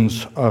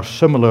emotions are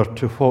similar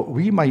to what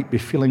we might be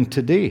feeling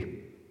today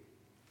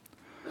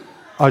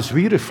as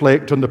we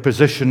reflect on the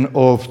position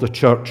of the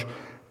church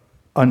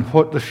and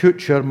what the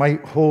future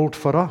might hold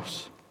for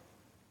us.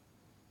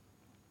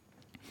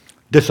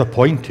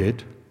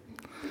 Disappointed,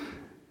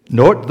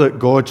 not that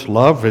God's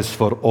love is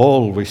for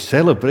all, we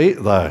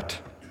celebrate that,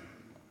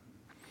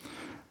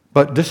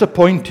 but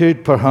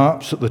disappointed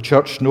perhaps that the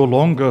church no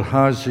longer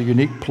has the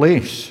unique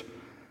place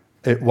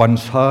it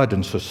once had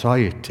in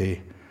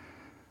society,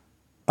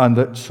 and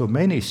that so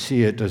many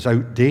see it as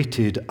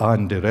outdated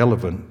and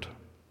irrelevant.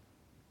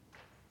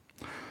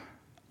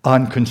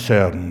 And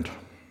concerned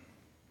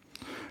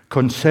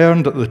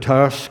at the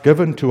task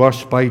given to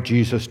us by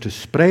Jesus to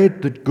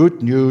spread the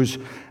good news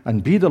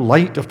and be the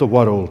light of the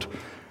world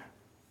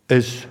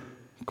is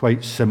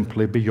quite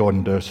simply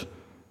beyond us,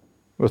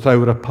 with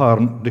our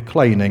apparent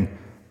declining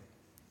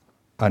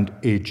and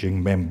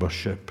aging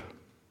membership.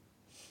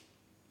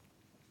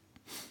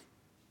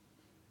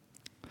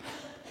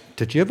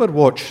 Did you ever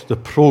watch the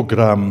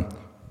program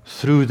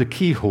Through the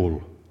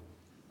Keyhole?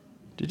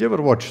 Did you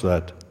ever watch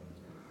that?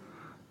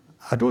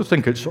 I don't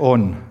think it's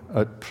on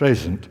at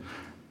present,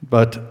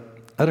 but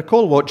I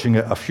recall watching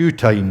it a few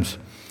times,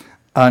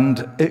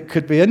 and it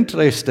could be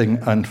interesting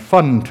and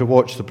fun to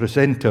watch the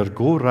presenter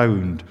go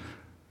round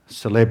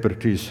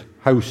celebrities'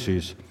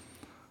 houses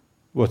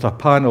with a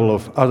panel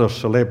of other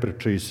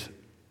celebrities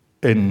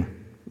in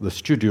the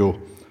studio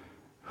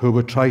who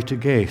would try to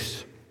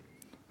guess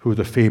who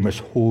the famous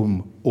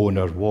home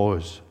owner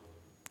was.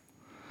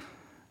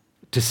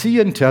 To see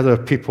into other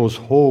people's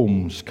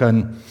homes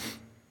can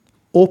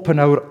open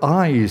our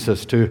eyes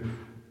as to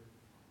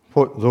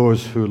what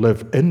those who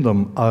live in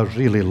them are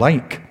really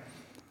like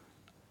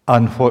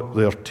and what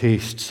their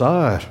tastes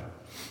are.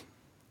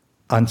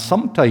 And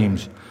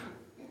sometimes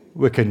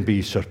we can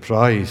be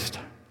surprised.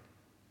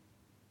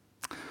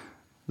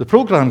 The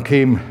program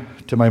came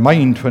to my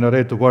mind when I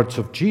read the words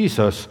of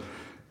Jesus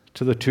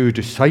to the two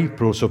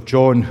disciples of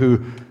John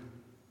who,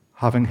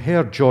 having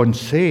heard John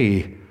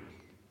say,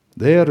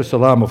 "There is the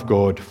Lamb of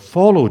God,"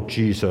 followed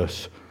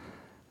Jesus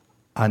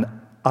and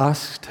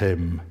asked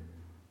him,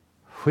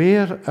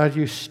 "Where are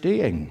you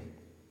staying?"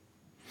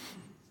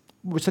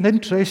 It was an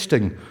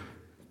interesting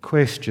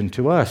question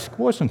to ask,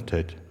 wasn't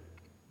it?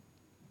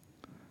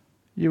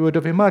 You would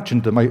have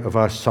imagined they might have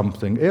asked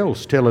something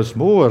else. Tell us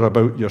more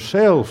about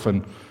yourself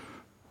and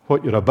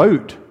what you're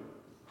about.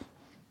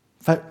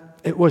 But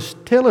it was,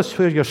 tell us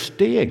where you're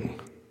staying.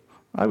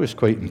 I was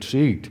quite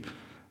intrigued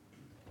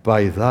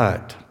by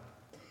that.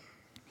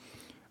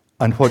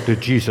 And what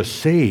did Jesus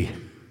say?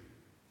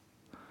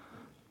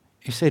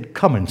 He said,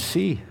 "Come and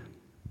see."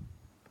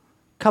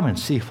 Come and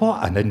see.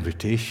 What an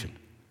invitation.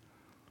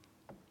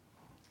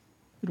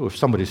 You know, if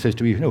somebody says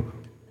to me,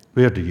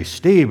 "Where do you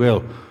stay?"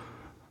 Well,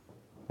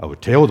 I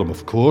would tell them,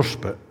 of course,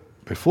 but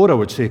before I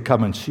would say,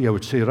 "Come and see," I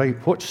would say, "Right,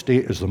 what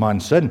state is the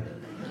man's in?"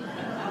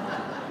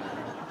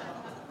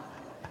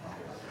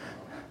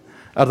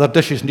 Are there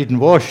dishes needing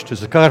washed?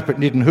 Is the carpet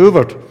needing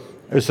hoovered?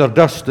 Is there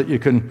dust that you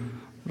can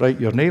write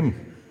your name?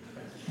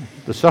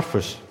 The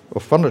surface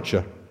of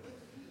furniture.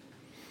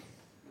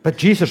 But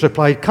Jesus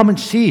replied, "Come and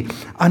see."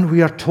 And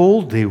we are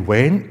told they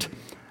went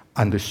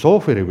and they saw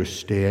where he was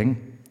staying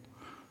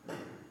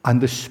and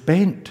they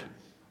spent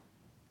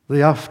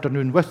the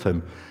afternoon with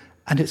him.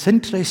 And it's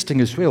interesting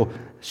as well,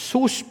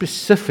 so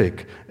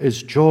specific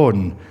is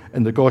John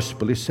in the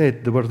Gospel. He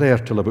said they were there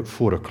till about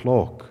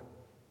 4:00.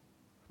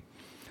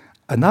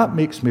 And that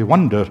makes me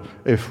wonder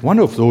if one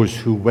of those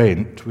who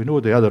went, we know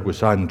the other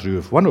was Andrew,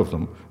 if one of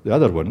them, the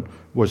other one,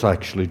 was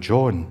actually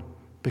John,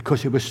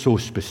 because he was so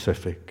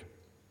specific.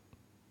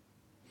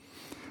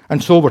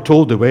 And so we're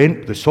told they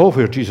went, they saw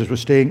where Jesus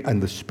was staying,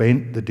 and they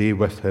spent the day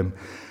with him.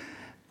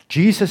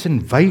 Jesus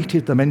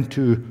invited them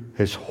into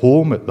his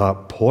home at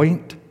that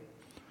point.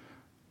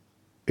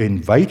 He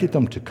invited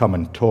them to come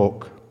and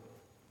talk,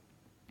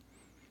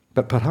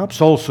 but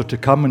perhaps also to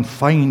come and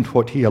find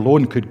what he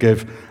alone could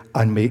give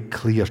and make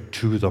clear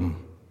to them.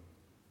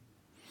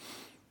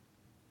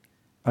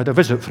 I had a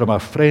visit from a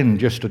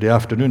friend yesterday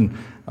afternoon,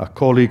 a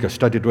colleague I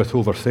studied with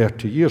over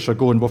 30 years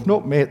ago, and we've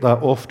not met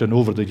that often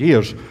over the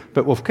years,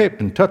 but we've kept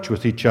in touch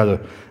with each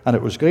other, and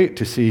it was great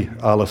to see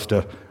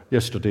Alistair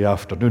yesterday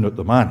afternoon at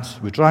the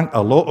manse. We drank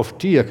a lot of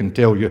tea, I can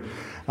tell you,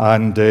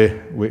 and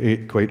we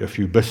ate quite a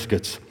few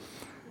biscuits.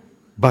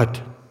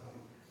 But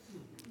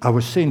I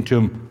was saying to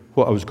him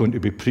what I was going to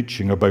be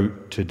preaching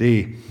about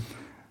today,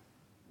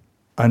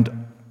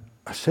 and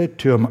I said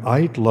to him,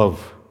 I'd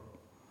love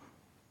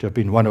to have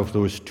been one of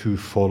those two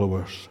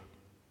followers.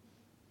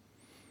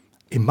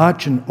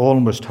 Imagine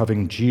almost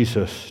having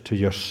Jesus to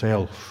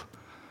yourself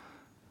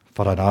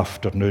for an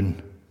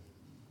afternoon.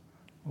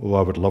 Oh,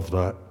 I would love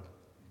that.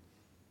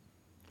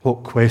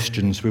 What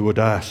questions we would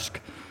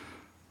ask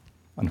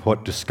and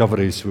what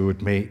discoveries we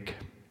would make.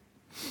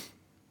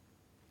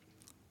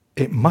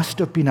 It must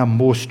have been a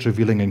most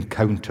revealing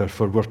encounter,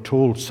 for we're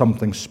told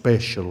something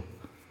special.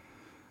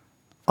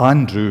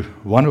 Andrew,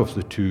 one of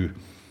the two,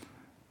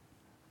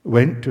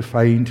 went to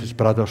find his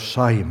brother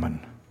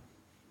Simon.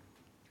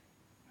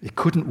 He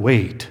couldn't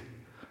wait,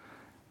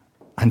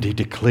 and he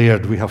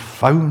declared, "We have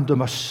found the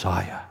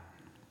Messiah."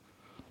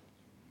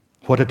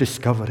 What a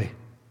discovery.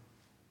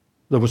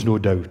 There was no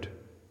doubt.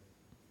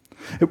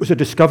 It was a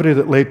discovery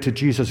that led to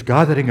Jesus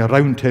gathering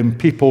around him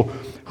people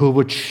who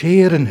would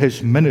share in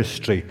his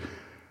ministry,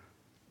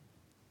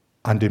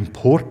 and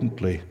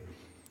importantly,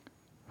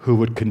 who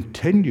would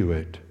continue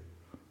it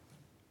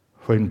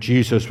when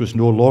Jesus was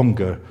no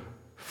longer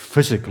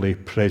physically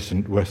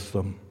present with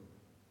them.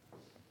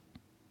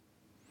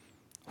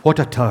 What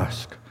a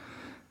task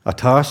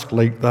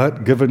like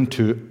that given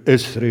to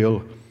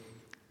Israel,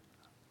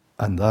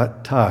 and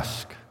that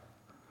task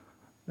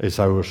is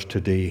ours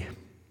today.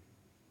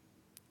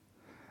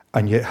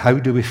 And yet, how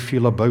do we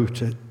feel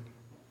about it?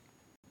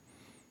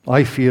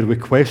 I fear we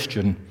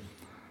question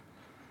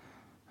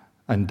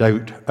and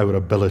doubt our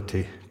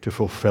ability to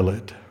fulfill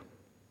it.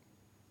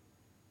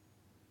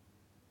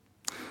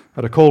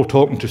 I recall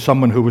talking to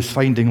someone who was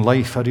finding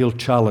life a real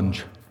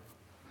challenge.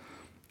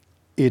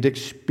 He'd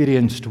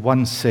experienced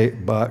one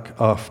setback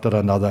after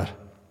another,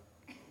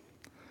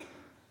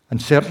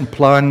 and certain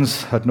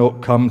plans had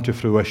not come to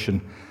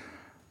fruition,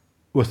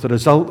 with the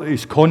result that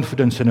his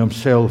confidence in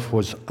himself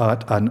was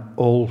at an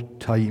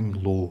all-time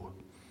low.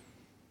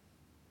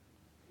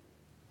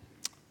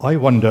 I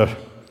wonder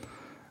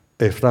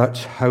if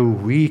that's how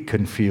we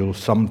can feel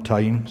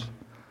sometimes.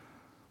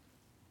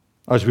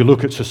 as we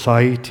look at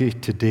society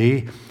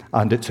today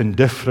and its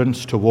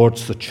indifference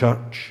towards the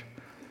church,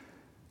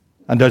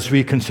 and as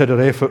we consider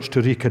efforts to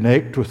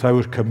reconnect with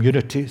our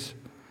communities.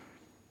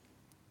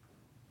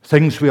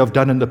 Things we have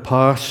done in the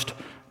past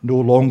no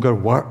longer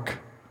work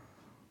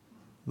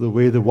the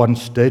way they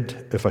once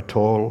did, if at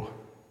all.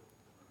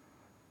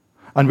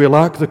 And we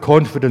lack the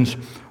confidence,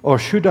 or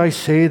should I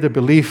say the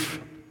belief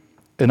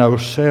in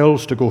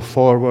ourselves to go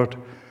forward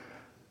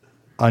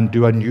and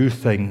do a new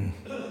thing.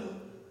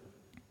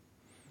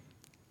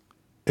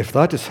 If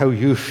that is how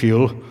you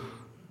feel,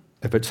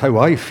 if it's how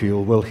I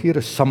feel, well, here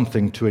is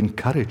something to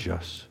encourage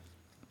us.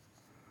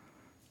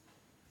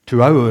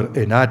 To our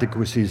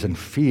inadequacies and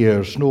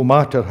fears, no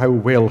matter how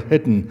well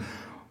hidden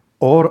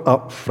or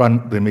up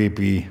front they may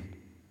be,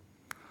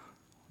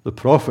 the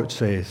prophet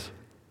says,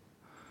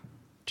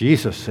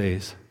 Jesus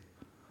says,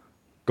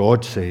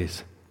 God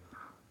says,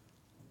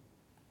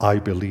 I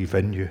believe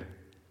in you.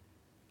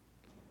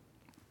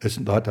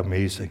 Isn't that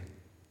amazing?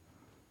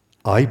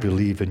 I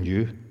believe in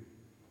you.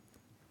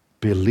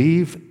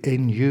 Believe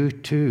in you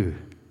too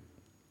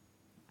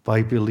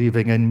by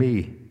believing in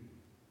me.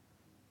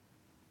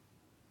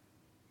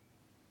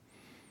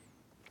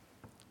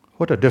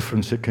 What a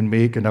difference it can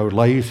make in our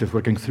lives if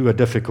we're going through a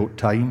difficult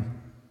time,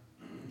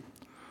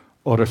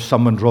 or if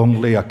someone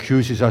wrongly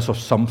accuses us of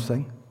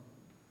something,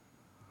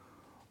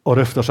 or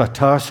if there's a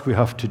task we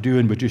have to do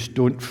and we just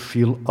don't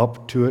feel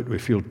up to it, we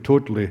feel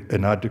totally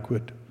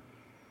inadequate.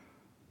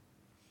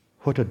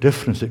 What a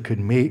difference it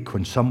can make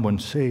when someone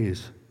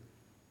says,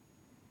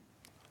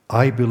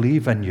 I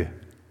believe in you.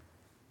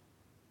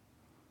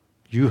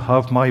 You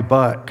have my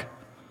back,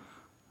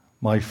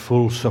 my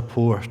full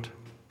support.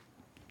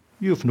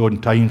 You've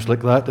known times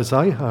like that as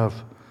I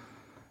have.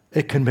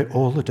 It can make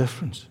all the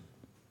difference.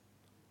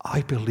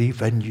 I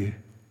believe in you.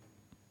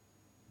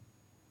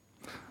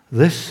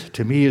 This,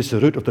 to me, is the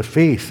root of the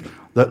faith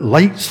that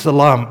lights the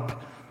lamp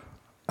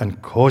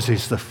and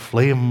causes the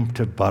flame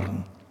to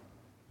burn.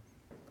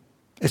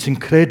 It's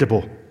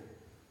incredible.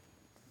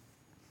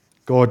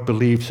 God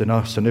believes in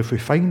us, and if we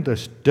find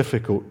this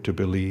difficult to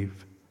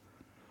believe,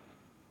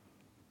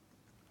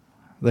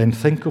 then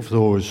think of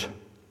those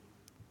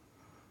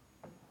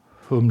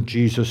whom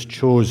Jesus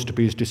chose to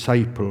be his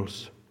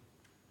disciples,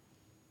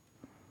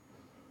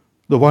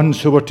 the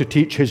ones who were to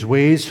teach his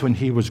ways when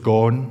he was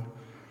gone,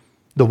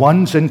 the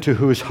ones into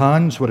whose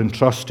hands were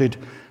entrusted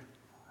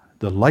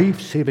the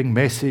life-saving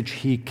message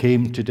he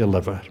came to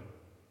deliver.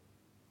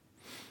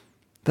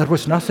 There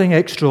was nothing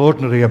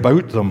extraordinary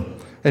about them.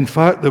 In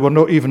fact, they were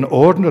not even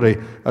ordinary,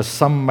 as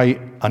some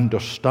might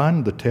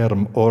understand the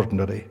term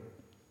ordinary.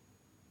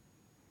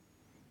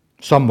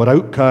 Some were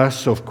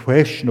outcasts of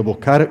questionable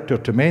character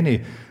to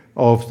many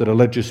of the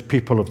religious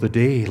people of the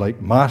day,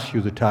 like Matthew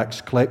the tax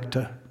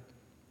collector.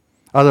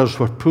 Others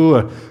were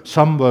poor,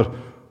 some were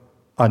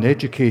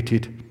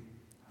uneducated,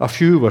 a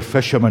few were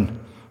fishermen,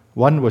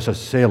 one was a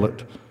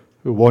zealot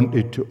who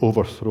wanted to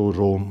overthrow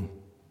Rome.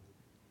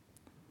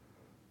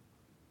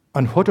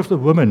 And what of the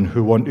women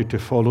who wanted to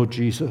follow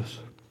Jesus?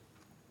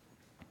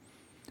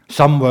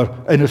 Some were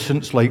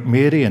innocents like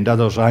Mary and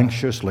others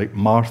anxious like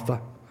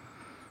Martha.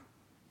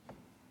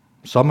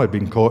 Some had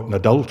been caught in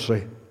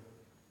adultery.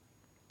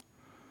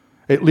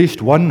 At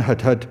least one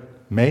had had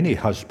many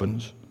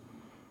husbands,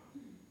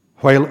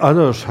 while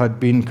others had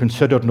been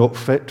considered not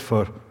fit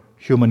for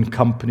human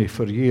company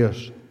for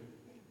years.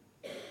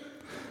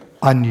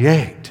 And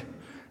yet,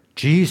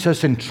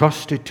 Jesus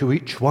entrusted to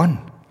each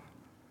one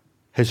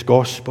his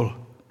gospel,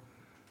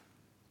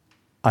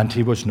 and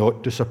he was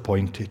not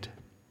disappointed.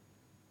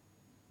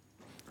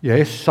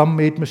 Yes, some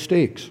made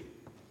mistakes.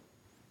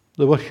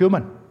 They were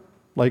human,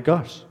 like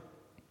us.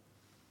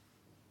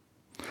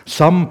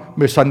 Some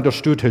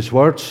misunderstood his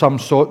words, some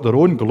sought their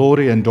own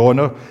glory and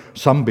honor,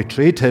 some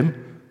betrayed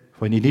him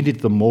when he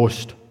needed them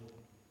most.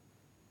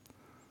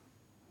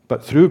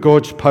 But through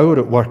God's power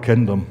at work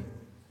in them,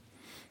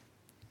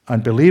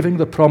 and believing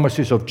the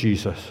promises of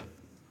Jesus,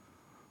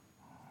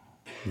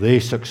 they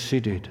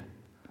succeeded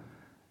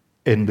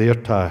in their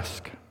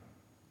task.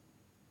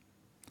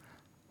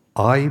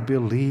 I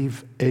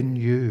believe in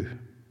you.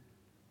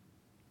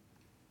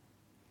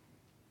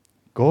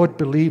 God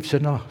believes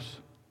in us.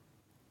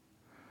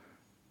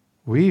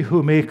 We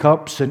who make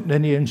up St.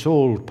 Ninian's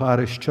Old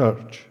Parish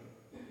Church,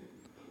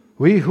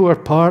 we who are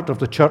part of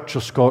the Church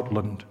of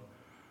Scotland,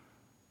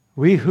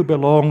 we who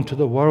belong to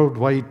the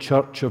worldwide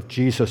Church of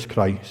Jesus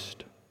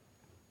Christ,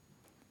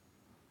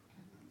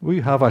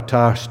 we have a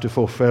task to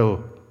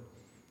fulfill.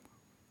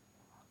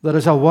 There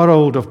is a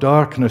world of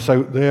darkness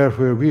out there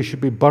where we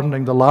should be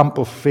burning the lamp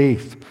of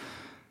faith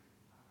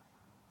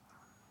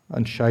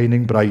and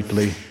shining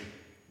brightly.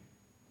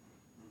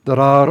 There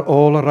are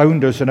all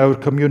around us in our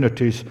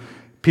communities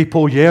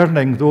people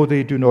yearning, though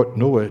they do not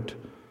know it,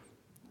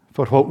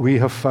 for what we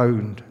have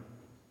found: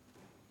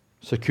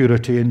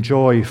 security and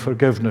joy,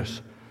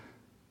 forgiveness,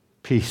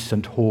 peace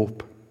and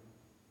hope.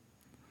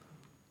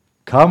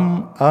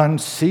 Come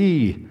and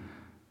see,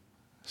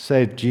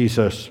 said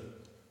Jesus.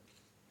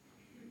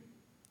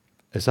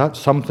 Is that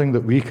something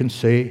that we can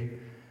say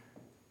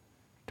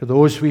to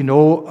those we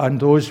know and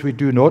those we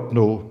do not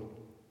know,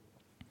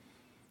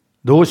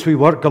 those we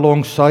work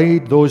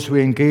alongside, those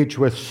we engage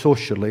with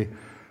socially,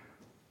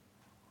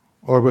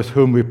 or with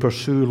whom we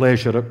pursue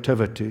leisure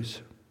activities.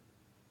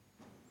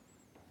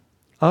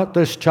 At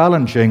this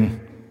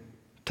challenging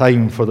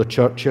time for the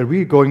church, are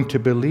we going to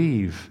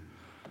believe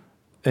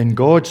in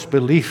God's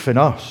belief in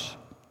us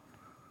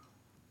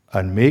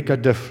and make a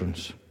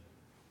difference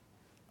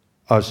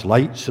as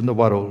lights in the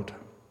world?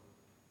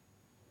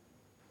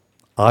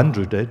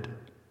 Andrew did.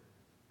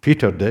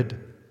 Peter did.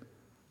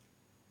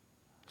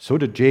 So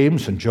did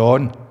James and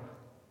John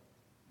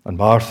and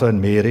Martha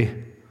and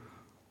Mary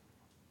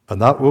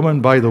and that woman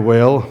by the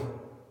well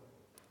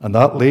and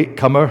that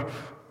latecomer,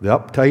 the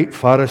uptight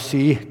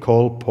Pharisee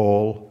called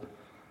Paul.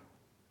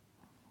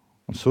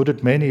 And so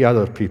did many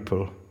other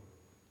people,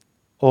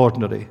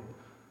 ordinary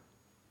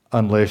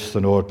and less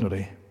than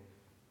ordinary.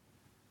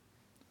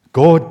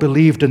 God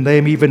believed in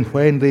them even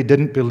when they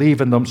didn't believe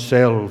in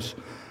themselves.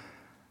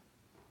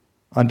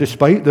 And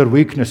despite their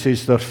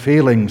weaknesses, their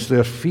failings,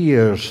 their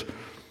fears,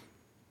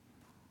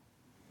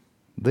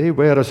 they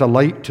were as a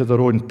light to their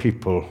own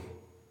people.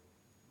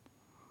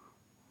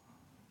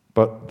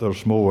 But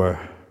there's more.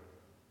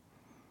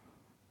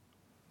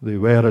 They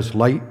were as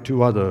light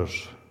to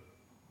others,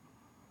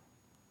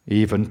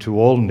 even to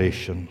all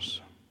nations.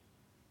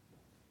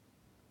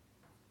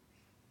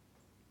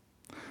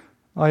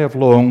 I have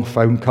long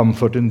found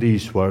comfort in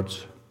these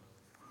words.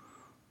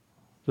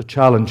 The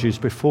challenges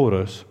before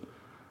us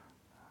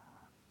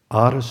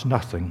are as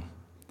nothing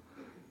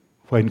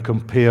when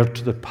compared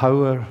to the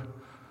power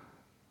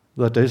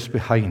that is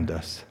behind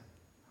us,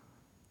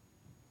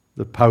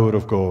 the power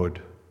of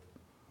God,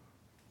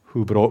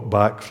 who brought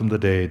back from the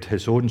dead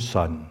his own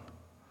Son,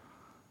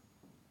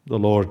 the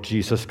Lord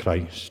Jesus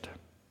Christ.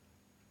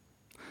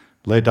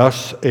 Let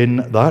us,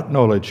 in that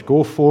knowledge,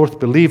 go forth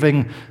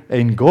believing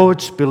in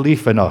God's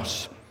belief in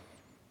us,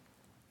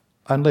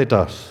 and let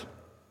us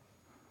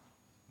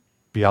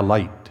be a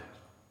light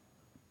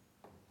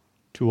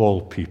to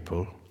all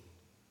people.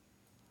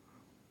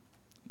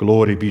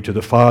 Glory be to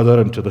the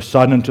Father, and to the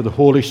Son, and to the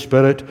Holy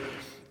Spirit,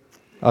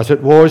 as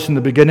it was in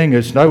the beginning,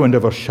 is now, and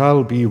ever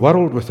shall be,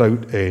 world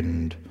without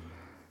end.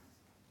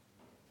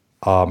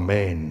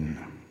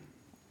 Amen.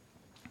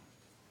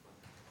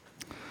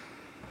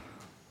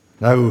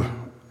 Now,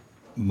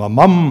 my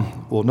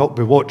mum will not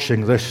be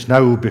watching this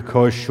now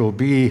because she'll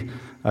be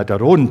at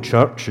her own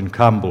church in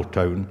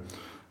Campbelltown,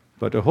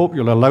 but I hope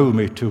you'll allow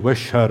me to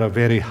wish her a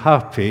very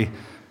happy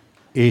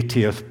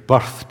 80th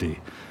birthday.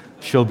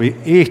 She'll be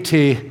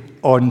 80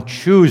 on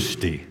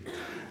Tuesday,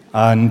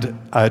 and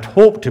I'd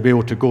hoped to be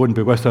able to go and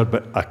be with her,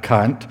 but I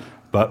can't,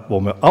 but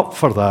we'll be up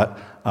for that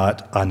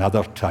at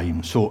another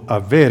time. So a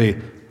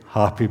very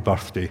happy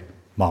birthday,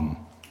 Mum.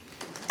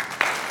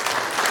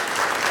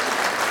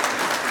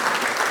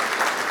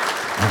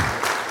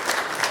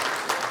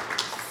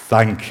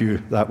 Thank you.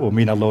 That will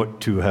mean a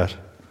lot to her.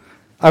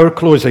 Our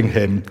closing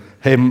hymn,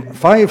 hymn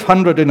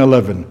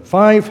 511.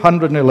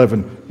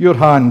 511. Your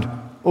hand,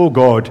 O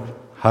God,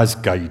 has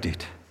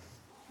guided.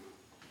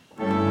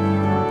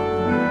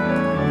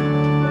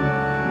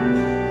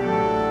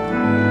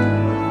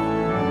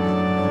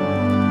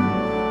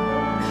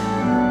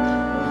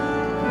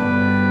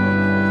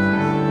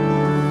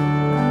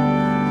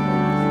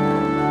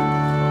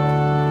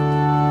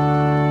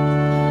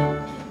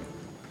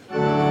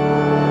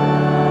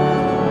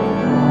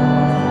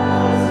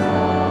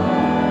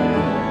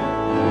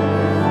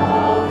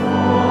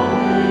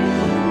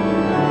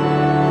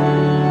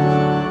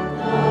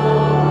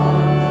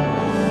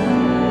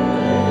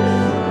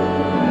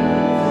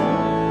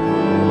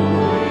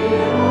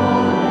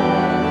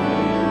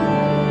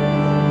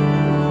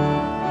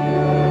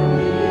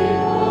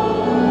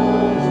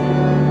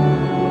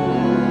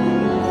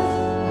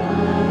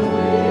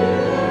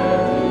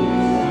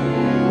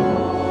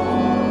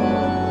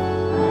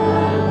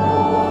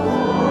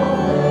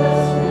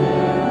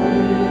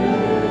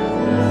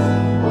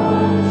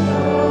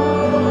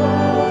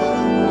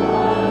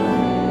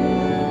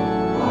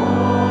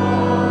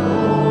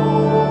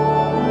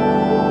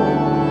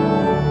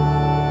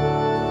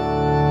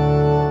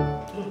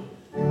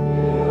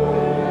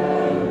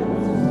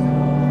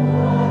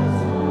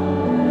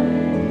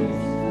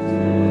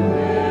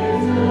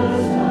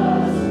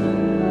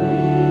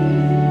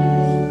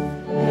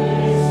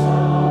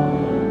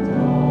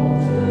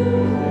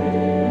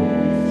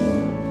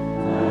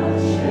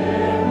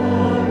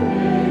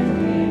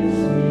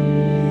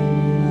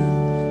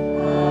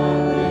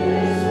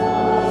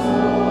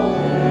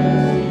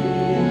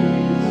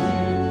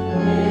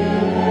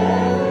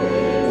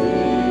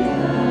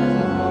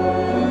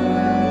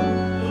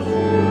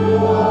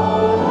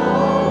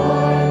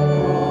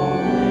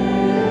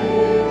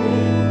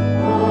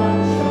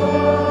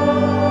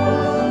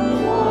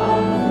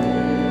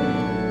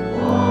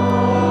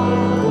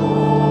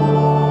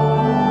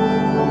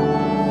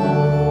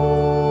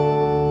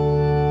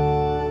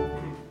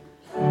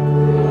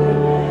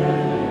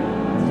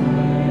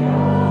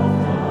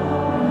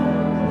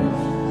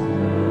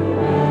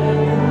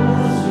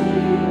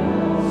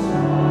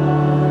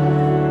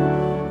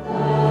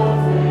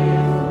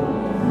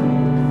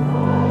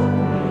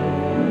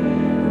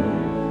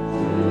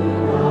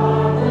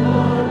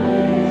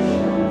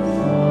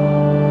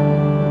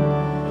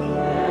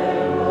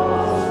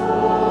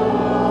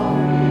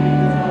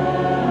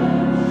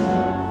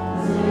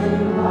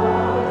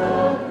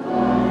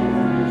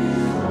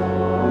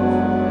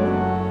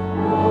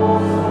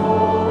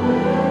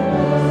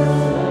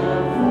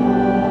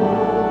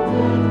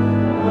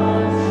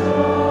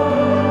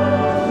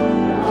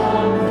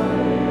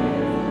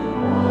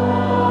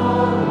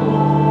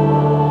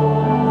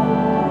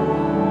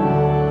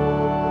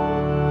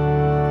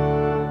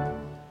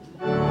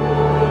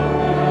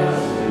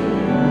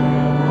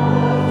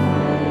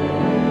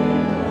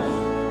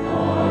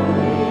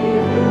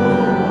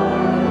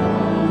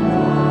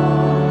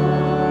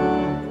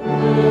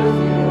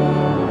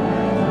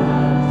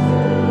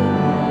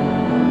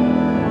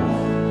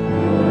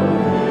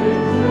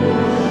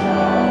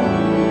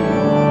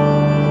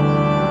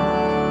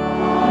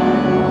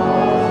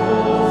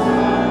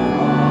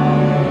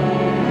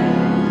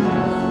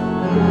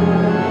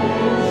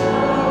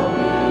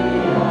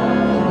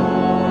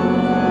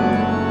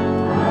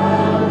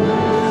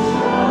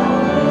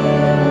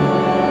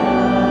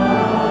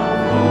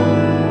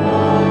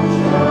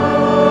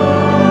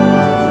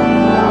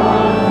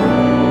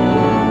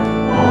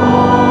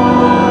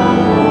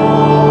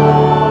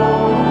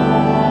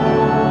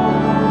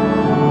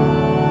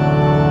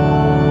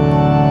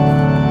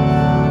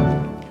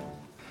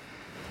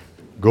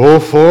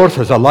 Go forth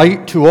as a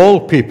light to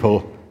all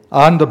people,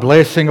 and the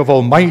blessing of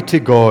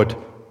Almighty God,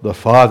 the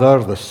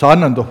Father, the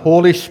Son, and the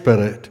Holy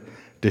Spirit,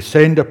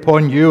 descend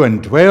upon you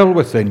and dwell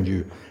within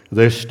you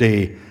this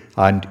day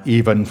and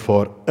even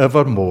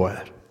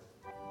forevermore.